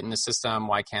I fit in the system?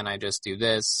 Why can't I just do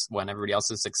this when everybody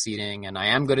else is succeeding and I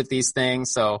am good at these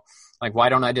things? So like, why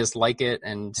don't I just like it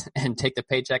and take the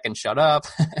paycheck and shut up?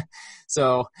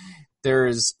 So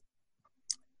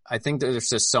I think there's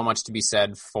just so much to be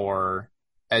said for,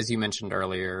 as you mentioned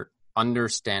earlier,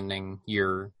 understanding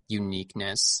your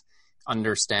uniqueness,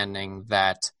 understanding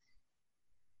that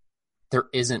there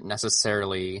isn't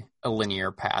necessarily a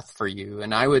linear path for you.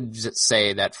 And I would just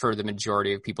say that for the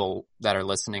majority of people that are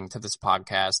listening to this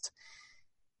podcast,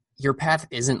 your path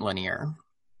isn't linear.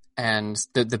 And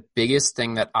the biggest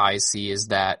thing that I see is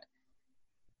that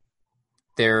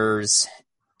there's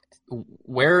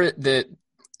where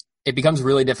it becomes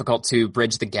really difficult to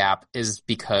bridge the gap is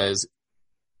because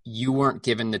you weren't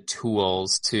given the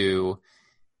tools to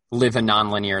live a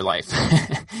nonlinear life.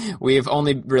 We've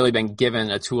only really been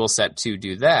given a tool set to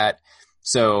do that.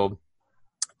 So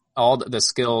all the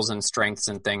skills and strengths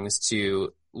and things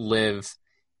to live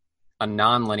a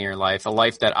nonlinear life, a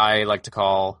life that I like to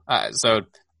call, so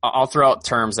I'll throw out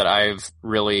terms that I've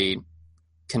really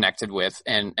connected with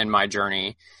in my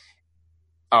journey,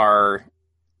 are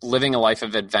living a life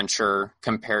of adventure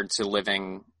compared to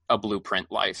living a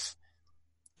blueprint life.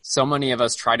 So many of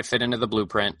us try to fit into the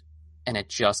blueprint and it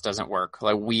just doesn't work.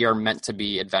 Like, we are meant to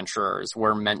be adventurers.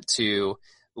 We're meant to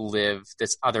live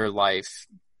this other life,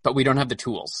 but we don't have the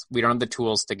tools. We don't have the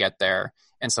tools to get there.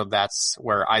 And so that's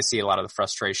where I see a lot of the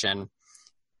frustration.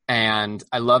 And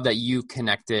I love that you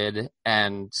connected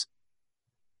and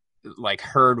like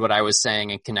heard what I was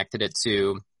saying and connected it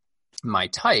to my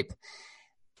type.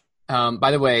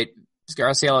 By the way,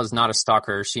 Graciela is not a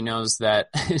stalker. She knows that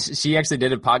she actually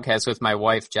did a podcast with my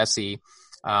wife, Jessie,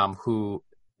 who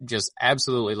just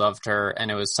absolutely loved her. And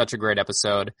it was such a great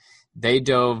episode. They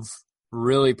dove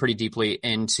really pretty deeply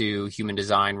into human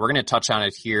design. We're going to touch on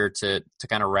it here to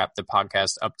kind of wrap the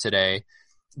podcast up today.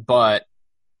 But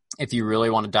if you really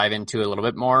want to dive into it a little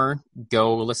bit more,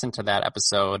 go listen to that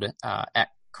episode at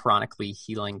Chronically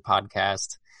Healing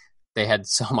Podcast. They had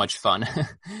so much fun.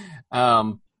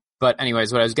 But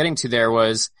anyways, what I was getting to there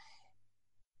was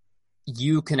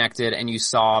you connected and you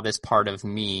saw this part of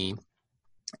me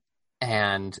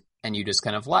and you just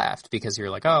kind of laughed because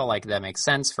you're like, oh, like that makes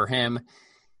sense for him.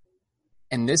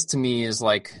 And this to me is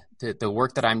like the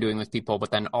work that I'm doing with people,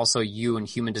 but then also you and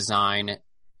human design,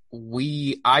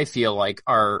 I feel like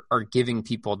are giving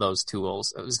people those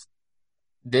tools.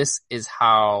 This is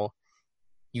how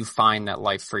you find that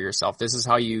life for yourself. This is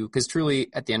how because truly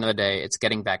at the end of the day, it's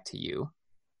getting back to you.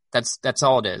 That's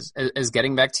all it is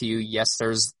getting back to you. Yes,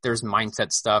 there's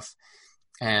mindset stuff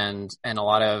and a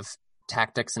lot of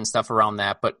tactics and stuff around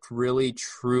that, but really,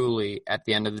 truly at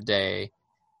the end of the day,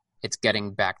 it's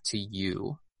getting back to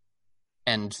you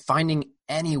and finding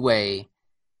any way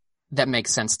that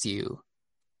makes sense to you.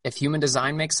 If human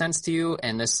design makes sense to you,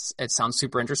 and it sounds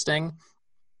super interesting,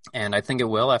 and I think it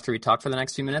will after we talk for the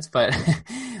next few minutes, but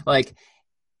like,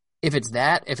 if it's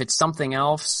that, if it's something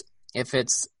else, if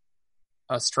it's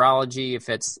astrology, if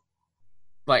it's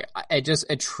like,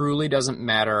 it truly doesn't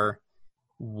matter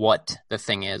what the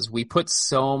thing is. We put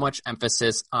so much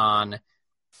emphasis on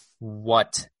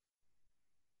what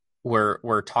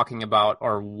we're talking about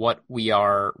or what we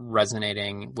are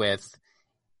resonating with.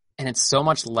 And it's so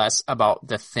much less about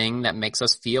the thing that makes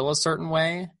us feel a certain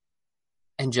way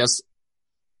and just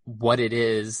what it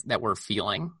is that we're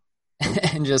feeling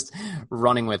and just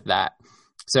running with that.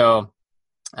 So,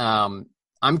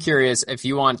 I'm curious if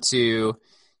you want to,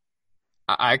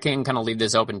 I can kind of leave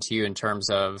this open to you in terms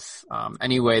of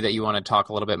any way that you want to talk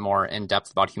a little bit more in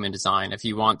depth about human design. If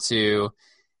you want to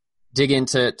dig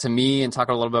into me and talk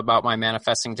a little bit about my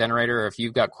manifesting generator, or if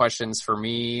you've got questions for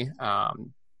me,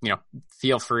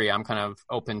 feel free. I'm kind of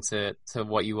open to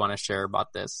what you want to share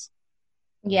about this.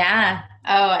 Yeah.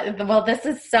 Oh, well, this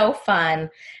is so fun.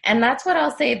 And that's what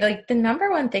I'll say. Like, the number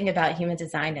one thing about human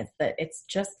design is that it's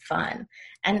just fun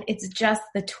and it's just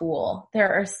the tool.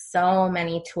 There are so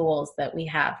many tools that we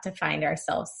have to find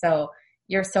ourselves. So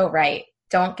you're so right.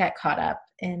 Don't get caught up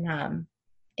in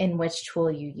which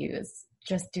tool you use.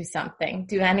 Just do something,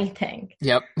 do anything.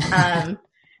 Yep.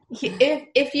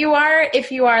 If you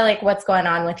are like, what's going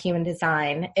on with human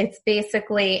design, it's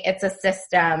a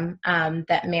system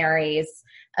that marries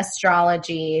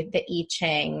astrology, the I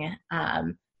Ching,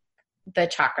 the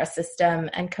chakra system,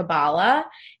 and Kabbalah.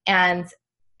 And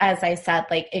as I said,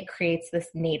 like, it creates this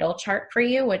natal chart for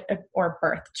you, or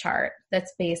birth chart,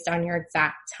 that's based on your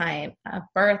exact time of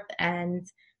birth and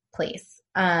place.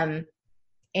 And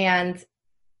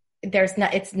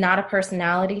it's not a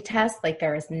personality test. Like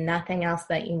there is nothing else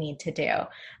that you need to do.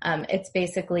 It's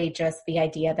basically just the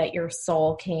idea that your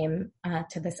soul came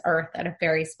to this earth at a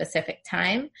very specific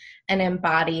time and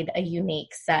embodied a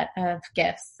unique set of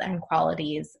gifts and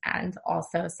qualities and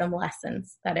also some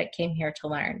lessons that it came here to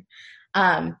learn.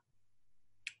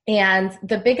 And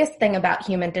the biggest thing about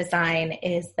human design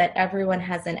is that everyone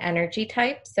has an energy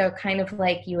type. So kind of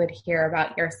like you would hear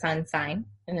about your sun sign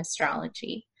in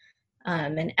astrology.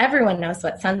 And everyone knows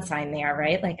what sun sign they are,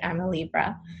 right? Like I'm a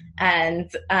Libra.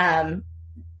 And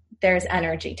there's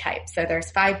energy types. So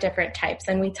there's 5 different types.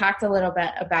 And we talked a little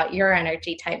bit about your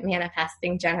energy type,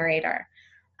 manifesting generator.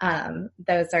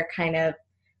 Those are kind of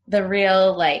the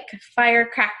real like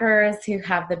firecrackers who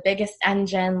have the biggest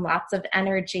engine, lots of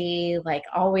energy, like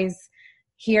always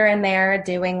here and there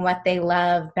doing what they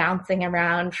love, bouncing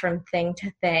around from thing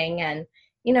to thing. And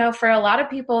you know, for a lot of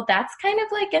people, that's kind of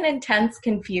like an intense,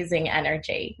 confusing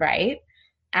energy, right?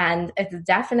 And it's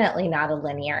definitely not a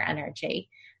linear energy.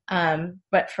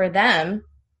 But for them,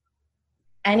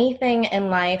 anything in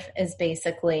life is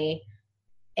basically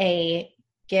a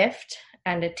gift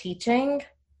and a teaching,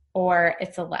 or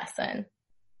it's a lesson.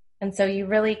 And so you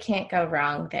really can't go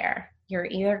wrong there. You're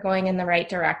either going in the right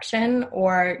direction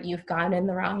or you've gone in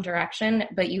the wrong direction,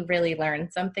 but you really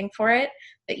learned something for it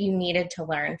that you needed to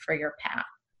learn for your path,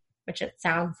 which it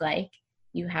sounds like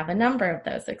you have a number of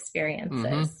those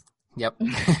experiences. Mm-hmm. Yep.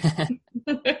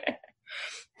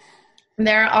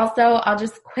 There are also, I'll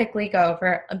just quickly go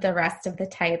over the rest of the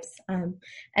types.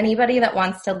 Anybody that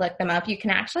wants to look them up, you can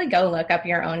actually go look up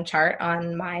your own chart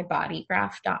on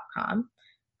mybodygraph.com.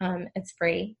 It's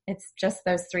free. It's just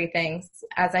those 3 things.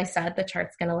 As I said, the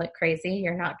chart's going to look crazy.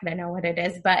 You're not going to know what it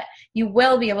is, but you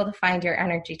will be able to find your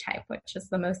energy type, which is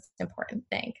the most important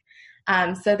thing.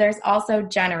 So there's also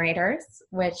generators,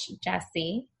 which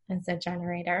Jessie is a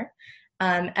generator.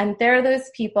 And they're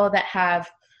those people that have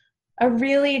a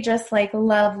really just like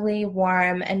lovely,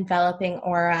 warm, enveloping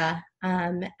aura.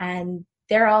 And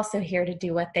they're also here to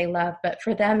do what they love. But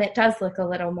for them, it does look a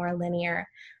little more linear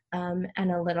and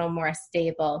a little more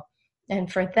stable.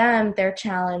 And for them, their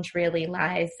challenge really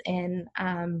lies in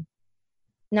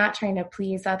not trying to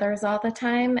please others all the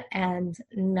time and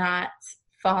not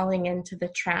falling into the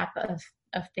trap of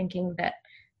thinking that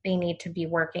they need to be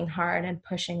working hard and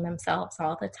pushing themselves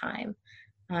all the time.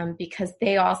 Because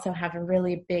they also have a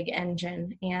really big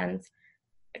engine and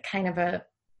kind of a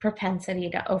propensity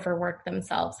to overwork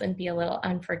themselves and be a little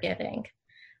unforgiving.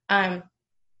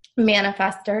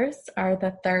 Manifestors are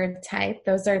the 3rd type.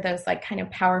 Those are those like kind of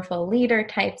powerful leader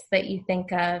types that you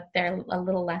think of. They're a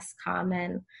little less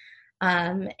common.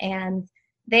 And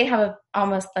they have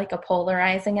almost like a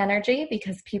polarizing energy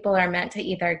because people are meant to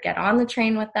either get on the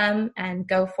train with them and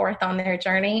go forth on their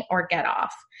journey or get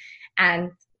off.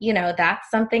 And you know,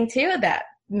 that's something too that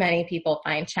many people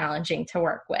find challenging to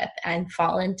work with and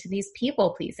fall into these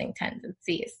people-pleasing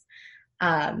tendencies.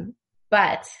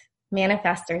 But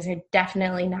manifestors are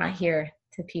definitely not here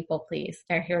to people-please.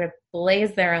 They're here to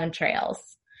blaze their own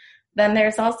trails. Then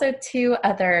there's also 2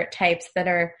 other types that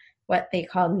are what they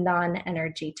call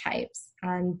non-energy types.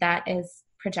 And that is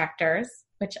projectors,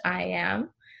 which I am.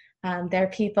 They're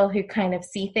people who kind of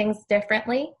see things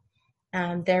differently.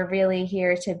 They're really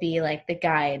here to be like the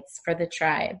guides for the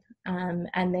tribe.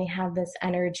 And they have this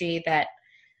energy that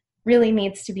really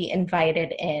needs to be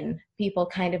invited in. People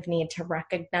kind of need to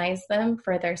recognize them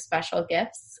for their special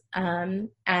gifts.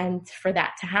 And for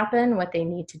that to happen, what they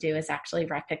need to do is actually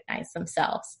recognize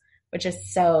themselves, which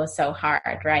is so, so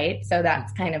hard, right? So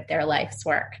that's kind of their life's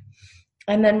work.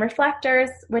 And then reflectors,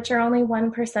 which are only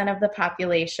 1% of the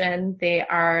population, they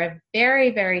are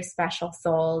very, very special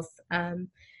souls.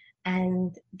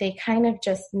 And they kind of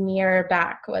just mirror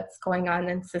back what's going on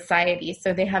in society.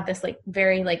 So they have this like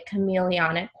very like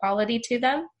chameleonic quality to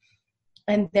them.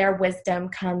 And their wisdom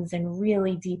comes in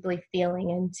really deeply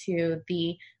feeling into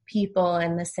the people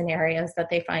and the scenarios that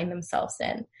they find themselves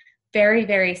in. Very,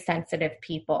 very sensitive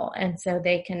people. And so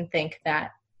they can think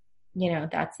that, you know,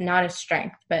 that's not a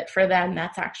strength, but for them,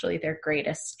 that's actually their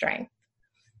greatest strength.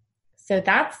 So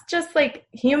that's just like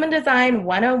human design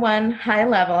 101 high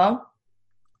level.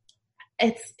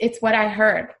 It's what I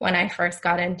heard when I first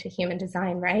got into human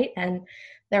design, right? And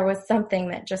there was something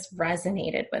that just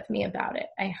resonated with me about it.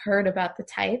 I heard about the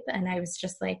type and I was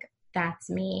just like, that's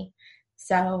me.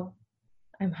 So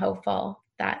I'm hopeful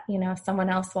that, you know, someone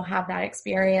else will have that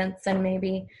experience and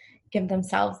maybe give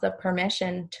themselves the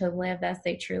permission to live as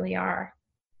they truly are.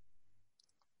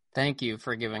 Thank you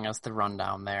for giving us the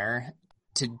rundown there.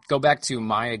 To go back to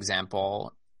my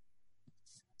example,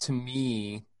 to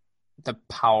me, the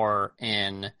power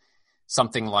in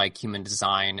something like human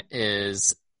design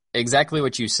is exactly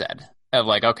what you said of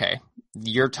like, okay,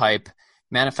 your type,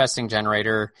 manifesting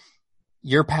generator,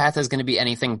 your path is going to be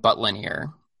anything but linear.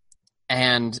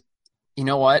 And you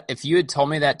know what? If you had told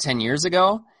me that 10 years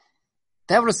ago,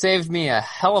 that would have saved me a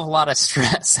hell of a lot of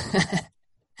stress.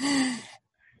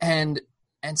 and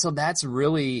so that's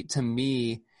really, to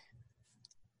me,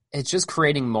 it's just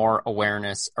creating more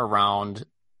awareness around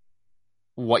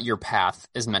what your path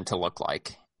is meant to look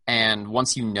like. And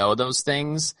once you know those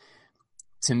things,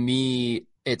 to me,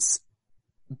 it's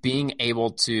being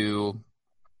able to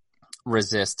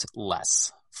resist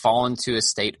less, fall into a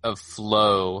state of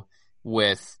flow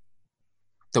with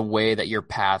the way that your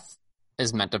path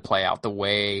is meant to play out, the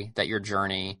way that your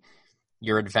journey,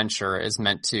 your adventure is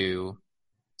meant to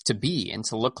be and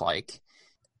to look like.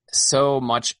 So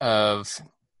much of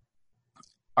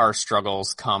our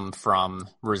struggles come from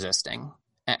resisting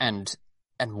and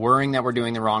worrying that we're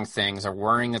doing the wrong things, or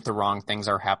worrying that the wrong things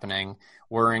are happening,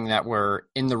 worrying that we're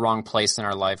in the wrong place in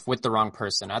our life with the wrong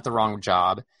person at the wrong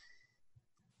job.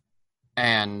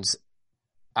 And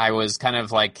I was kind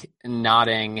of like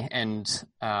nodding and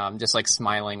just like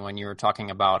smiling when you were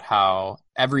talking about how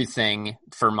everything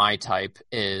for my type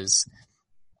is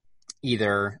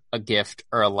either a gift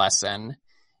or a lesson.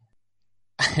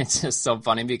 It's just so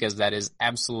funny because that is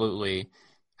absolutely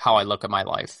how I look at my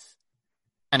life.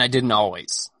 And I didn't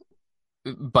always,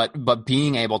 but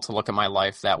being able to look at my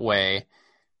life that way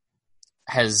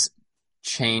has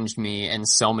changed me in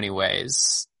so many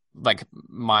ways. Like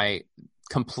my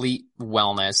complete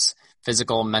wellness,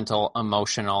 physical, mental,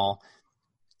 emotional,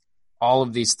 all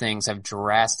of these things have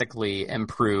drastically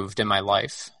improved in my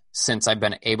life since I've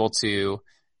been able to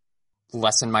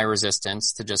lessen my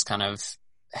resistance, to just kind of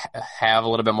have a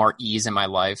little bit more ease in my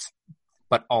life,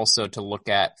 but also to look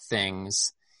at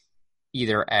things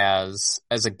either as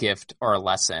a gift or a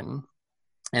lesson.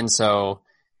 And so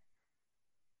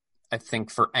I think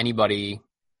for anybody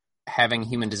having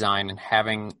human design and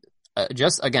having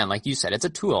just, again, like you said, it's a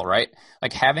tool, right?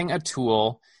 Like having a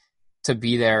tool to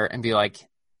be there and be like,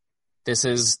 this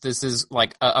is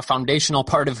like a foundational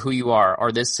part of who you are,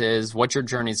 or this is what your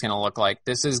journey is going to look like.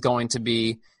 This is going to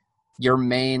be your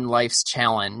main life's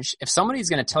challenge. If somebody's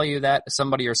going to tell you that,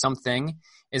 somebody or something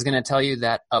is going to tell you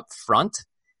that up front,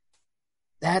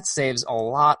 that saves a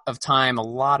lot of time, a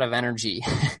lot of energy.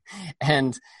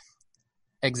 And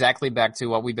exactly back to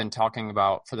what we've been talking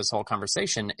about for this whole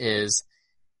conversation is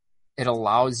it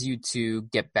allows you to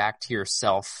get back to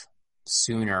yourself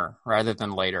sooner rather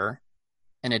than later.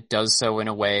 And it does so in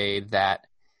a way that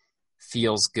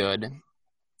feels good.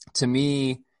 To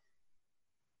me,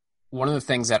 one of the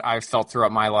things that I've felt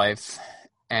throughout my life,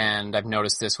 and I've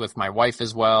noticed this with my wife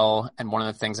as well, and one of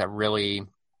the things that really,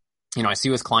 I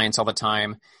see with clients all the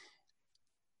time,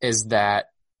 is that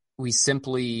we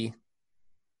simply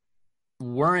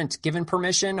weren't given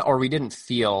permission, or we didn't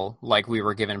feel like we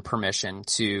were given permission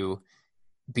to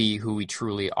be who we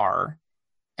truly are.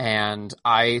 And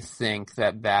I think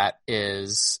that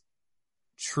is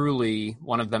truly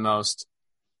one of the most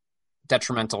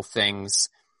detrimental things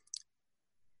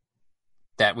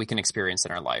that we can experience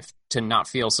in our life, to not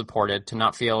feel supported, to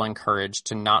not feel encouraged,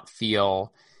 to not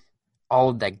feel all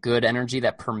of that good energy,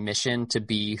 that permission to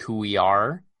be who we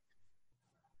are.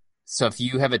 So if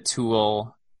you have a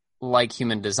tool like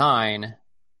human design,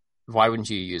 why wouldn't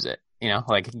you use it?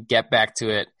 Like get back to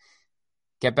it,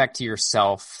 get back to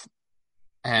yourself,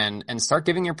 and start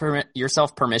giving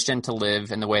yourself permission to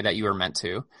live in the way that you were meant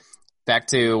to. Back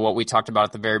to what we talked about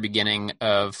at the very beginning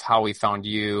of how we found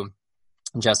you.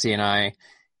 Jesse and I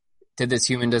did this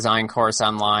human design course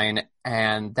online,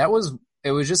 and it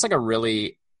was just like a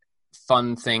really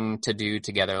fun thing to do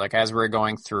together. Like as we're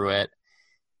going through it,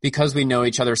 because we know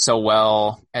each other so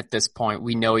well at this point,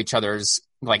 we know each other's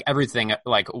like everything,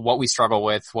 like what we struggle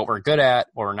with, what we're good at,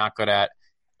 what we're not good at,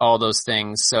 all those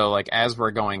things. So like as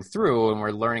we're going through and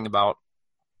we're learning about,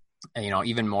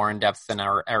 even more in depth than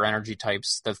our energy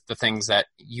types, the things that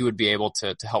you would be able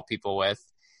to help people with,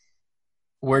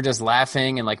 we're just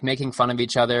laughing and like making fun of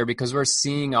each other because we're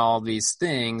seeing all these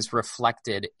things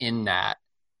reflected in that.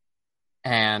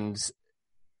 And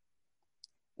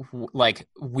like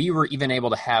we were even able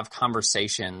to have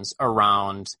conversations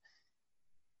around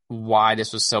why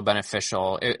this was so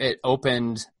beneficial. It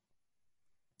opened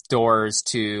doors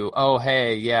to, oh,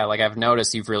 hey, yeah, like I've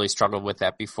noticed you've really struggled with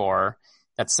that before.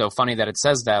 That's so funny that it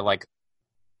says that, like,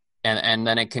 and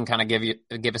then it can kind of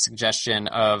give a suggestion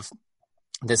of,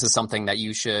 this is something that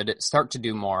you should start to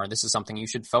do more. This is something you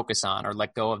should focus on, or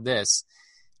let go of this,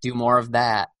 do more of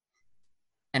that.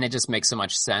 And it just makes so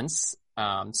much sense.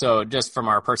 So just from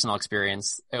our personal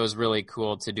experience, it was really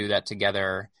cool to do that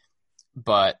together.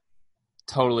 But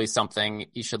totally something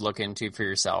you should look into for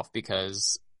yourself,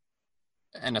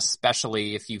 and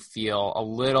especially if you feel a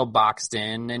little boxed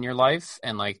in your life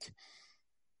and like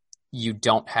you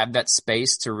don't have that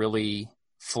space to really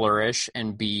flourish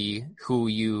and be who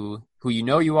you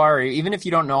know you are, or even if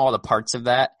you don't know all the parts of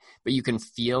that, but you can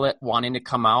feel it wanting to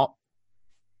come out,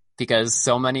 because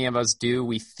so many of us do.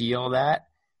 We feel that.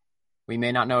 We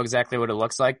may not know exactly what it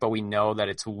looks like, but we know that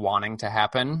it's wanting to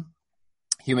happen.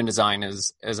 Human design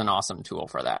is an awesome tool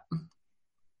for that.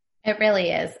 It really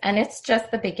is. And it's just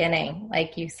the beginning,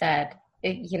 like you said.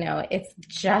 It's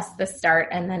just the start,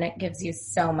 and then it gives you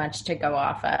so much to go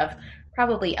off of.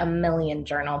 Probably 1 million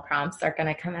journal prompts are going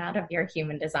to come out of your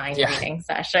human design reading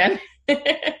session.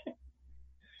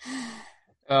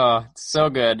 Oh, so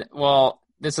good. Well,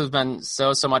 this has been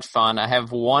so much fun. I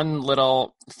have one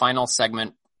little final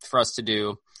segment for us to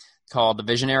do called the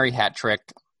Visionary Hat Trick.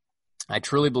 I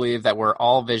truly believe that we're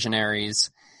all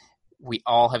visionaries. We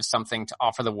all have something to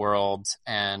offer the world.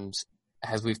 And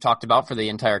as we've talked about for the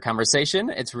entire conversation,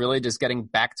 it's really just getting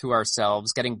back to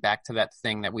ourselves, getting back to that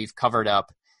thing that we've covered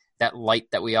up, that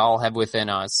light that we all have within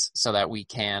us, so that we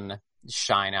can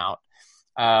shine out.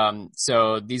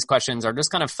 So these questions are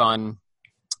just kind of fun,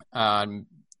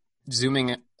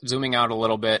 zooming out a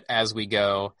little bit as we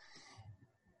go.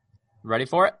 Ready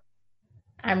for it?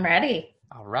 I'm ready.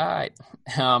 All right.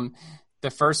 The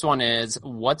first one is,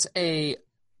 what's a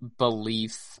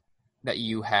belief that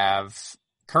you have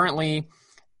currently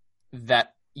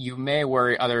that you may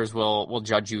worry others will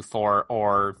judge you for,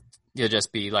 or you'll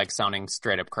just be like sounding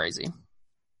straight up crazy?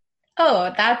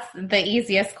 Oh, that's the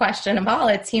easiest question of all.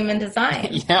 It's human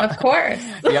design. Of course.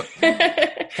 Yep.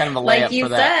 Kind of a layup like you for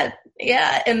that. said.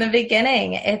 Yeah. In the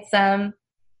beginning, it's, a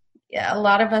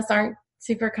lot of us aren't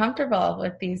super comfortable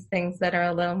with these things that are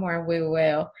a little more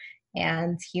woo-woo,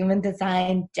 and human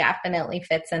design definitely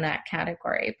fits in that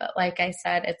category. But like I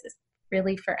said, it's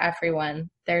really for everyone.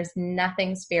 There's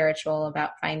nothing spiritual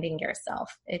about finding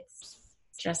yourself. It's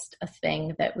just a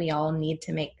thing that we all need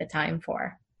to make the time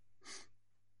for.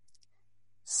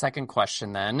 Second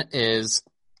question then is,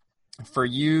 for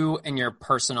you and your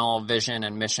personal vision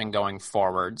and mission going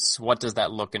forwards, what does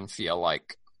that look and feel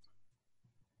like?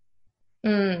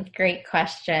 Great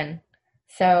question.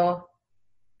 So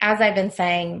as I've been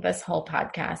saying this whole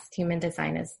podcast, human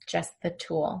design is just the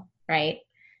tool, right?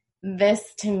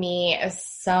 This to me is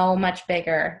so much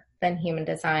bigger than human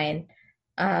design.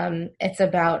 It's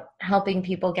about helping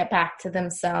people get back to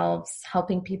themselves,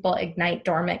 helping people ignite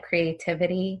dormant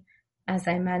creativity. As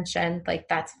I mentioned, like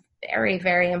that's very,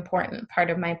 very important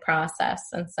part of my process,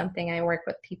 and something I work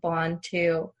with people on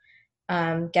too.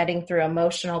 Getting through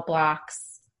emotional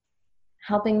blocks,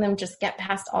 helping them just get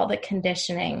past all the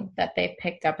conditioning that they've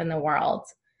picked up in the world.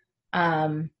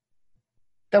 The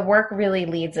work really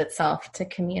leads itself to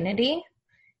community,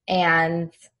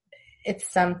 and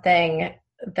it's something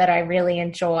that I really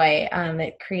enjoy.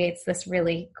 It creates this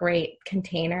really great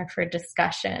container for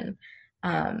discussion.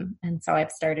 And so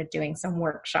I've started doing some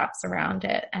workshops around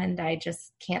it, and I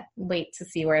just can't wait to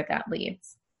see where that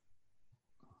leads.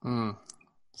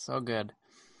 So good.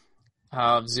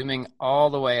 Zooming all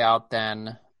the way out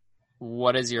then,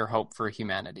 what is your hope for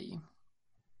humanity?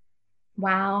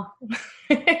 Wow.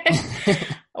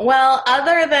 Well,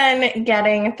 other than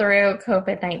getting through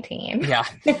COVID-19,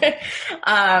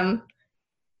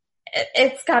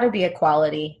 it's got to be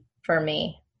equality for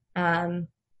me.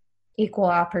 Equal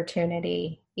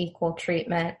opportunity, equal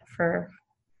treatment for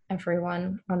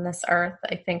everyone on this earth.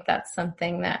 I think that's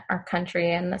something that our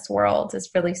country and this world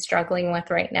is really struggling with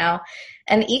right now.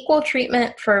 And equal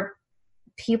treatment for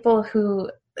people who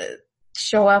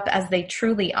show up as they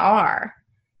truly are.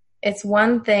 It's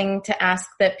one thing to ask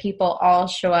that people all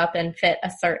show up and fit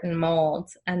a certain mold,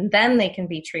 and then they can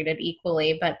be treated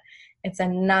equally. But it's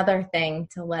another thing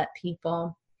to let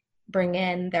people bring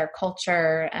in their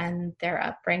culture and their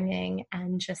upbringing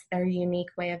and just their unique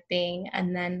way of being,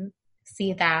 and then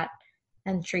see that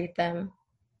and treat them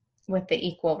with the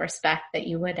equal respect that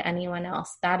you would anyone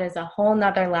else. That is a whole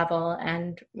nother level,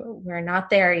 and we're not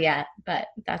there yet, but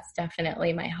that's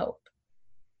definitely my hope.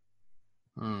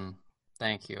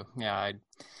 Thank you. Yeah,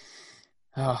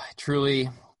 I truly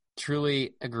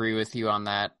agree with you on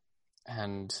that.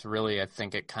 And really, I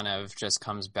think it kind of just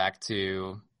comes back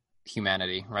to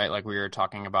humanity, right? Like we were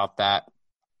talking about that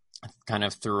kind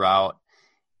of throughout,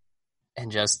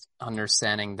 and just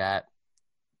understanding that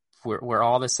we're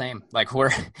all the same. Like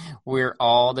we're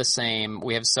all the same.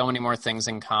 We have so many more things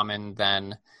in common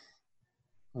than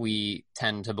we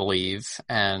tend to believe,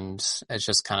 and it's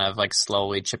just kind of like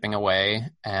slowly chipping away.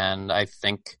 And I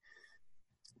think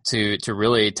to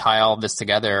really tie all this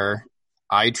together,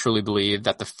 I truly believe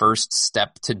that the first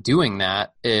step to doing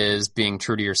that is being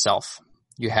true to yourself.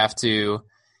 You have to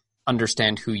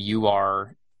understand who you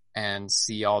are and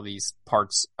see all these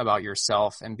parts about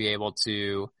yourself and be able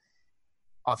to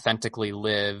authentically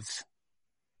live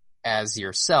as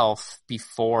yourself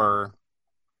before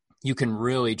you can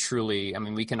really truly, I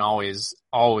mean, we can always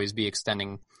be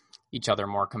extending each other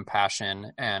more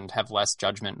compassion and have less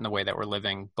judgment in the way that we're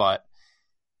living, but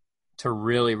to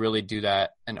really, really do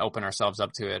that and open ourselves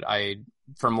up to it.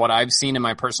 From what I've seen in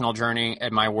my personal journey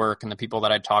at my work and the people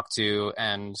that I talk to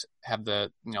and have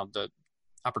the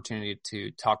opportunity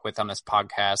to talk with on this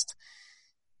podcast,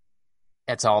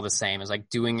 it's all the same. It's like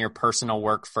doing your personal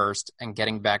work first and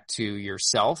getting back to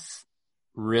yourself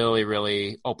really,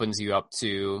 really opens you up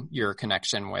to your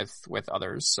connection with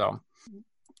others. So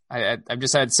I've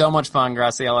just had so much fun,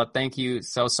 Graciela. Thank you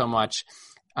so much.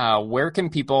 Where can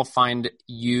people find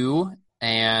you?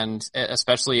 And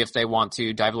especially if they want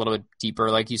to dive a little bit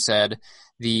deeper, like you said,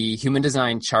 the human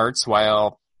design charts,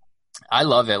 while I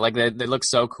love it, like they look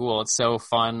so cool. It's so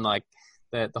fun, like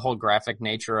the whole graphic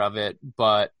nature of it.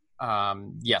 But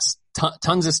yes,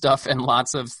 tons of stuff and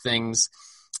lots of things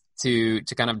to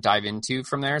kind of dive into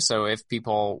from there. So if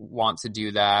people want to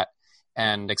do that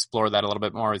and explore that a little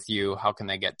bit more with you, how can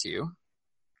they get to you?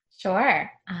 Sure.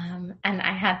 And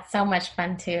I had so much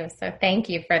fun too. So thank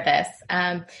you for this.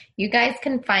 You guys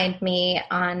can find me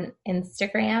on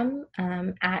Instagram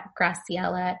at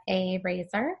Graciela A.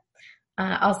 Razor.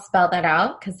 I'll spell that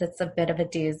out because it's a bit of a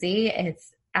doozy.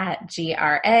 It's at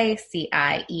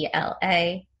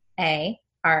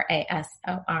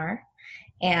GracielaARasor.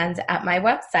 And at my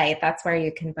website, that's where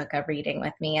you can book a reading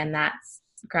with me. And that's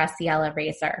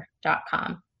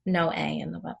GracielaRazor.com. No A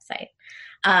in the website.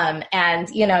 And,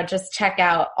 just check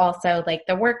out also like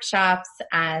the workshops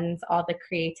and all the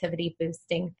creativity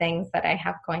boosting things that I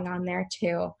have going on there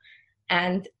too.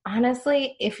 And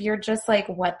honestly, if you're just like,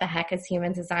 what the heck is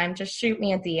human design? Just shoot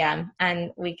me a DM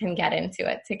and we can get into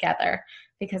it together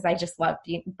because I just love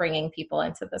bringing people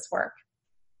into this work.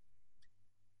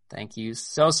 Thank you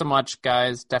so much,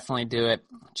 guys. Definitely do it.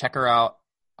 Check her out.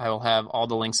 I will have all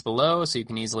the links below so you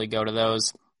can easily go to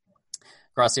those.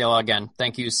 Graciela, again,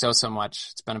 thank you so much.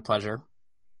 It's been a pleasure.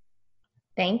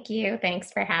 Thank you.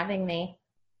 Thanks for having me.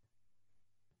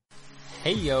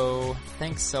 Hey, yo.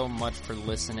 Thanks so much for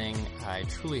listening. I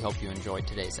truly hope you enjoyed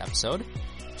today's episode.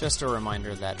 Just a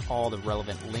reminder that all the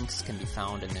relevant links can be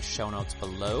found in the show notes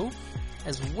below,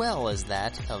 as well as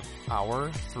that of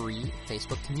our free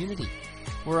Facebook community,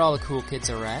 where all the cool kids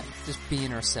are at, just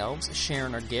being ourselves,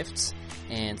 sharing our gifts,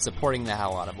 and supporting the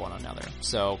hell out of one another.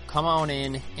 So come on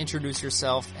in, introduce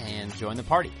yourself, and join the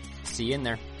party. See you in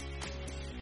there.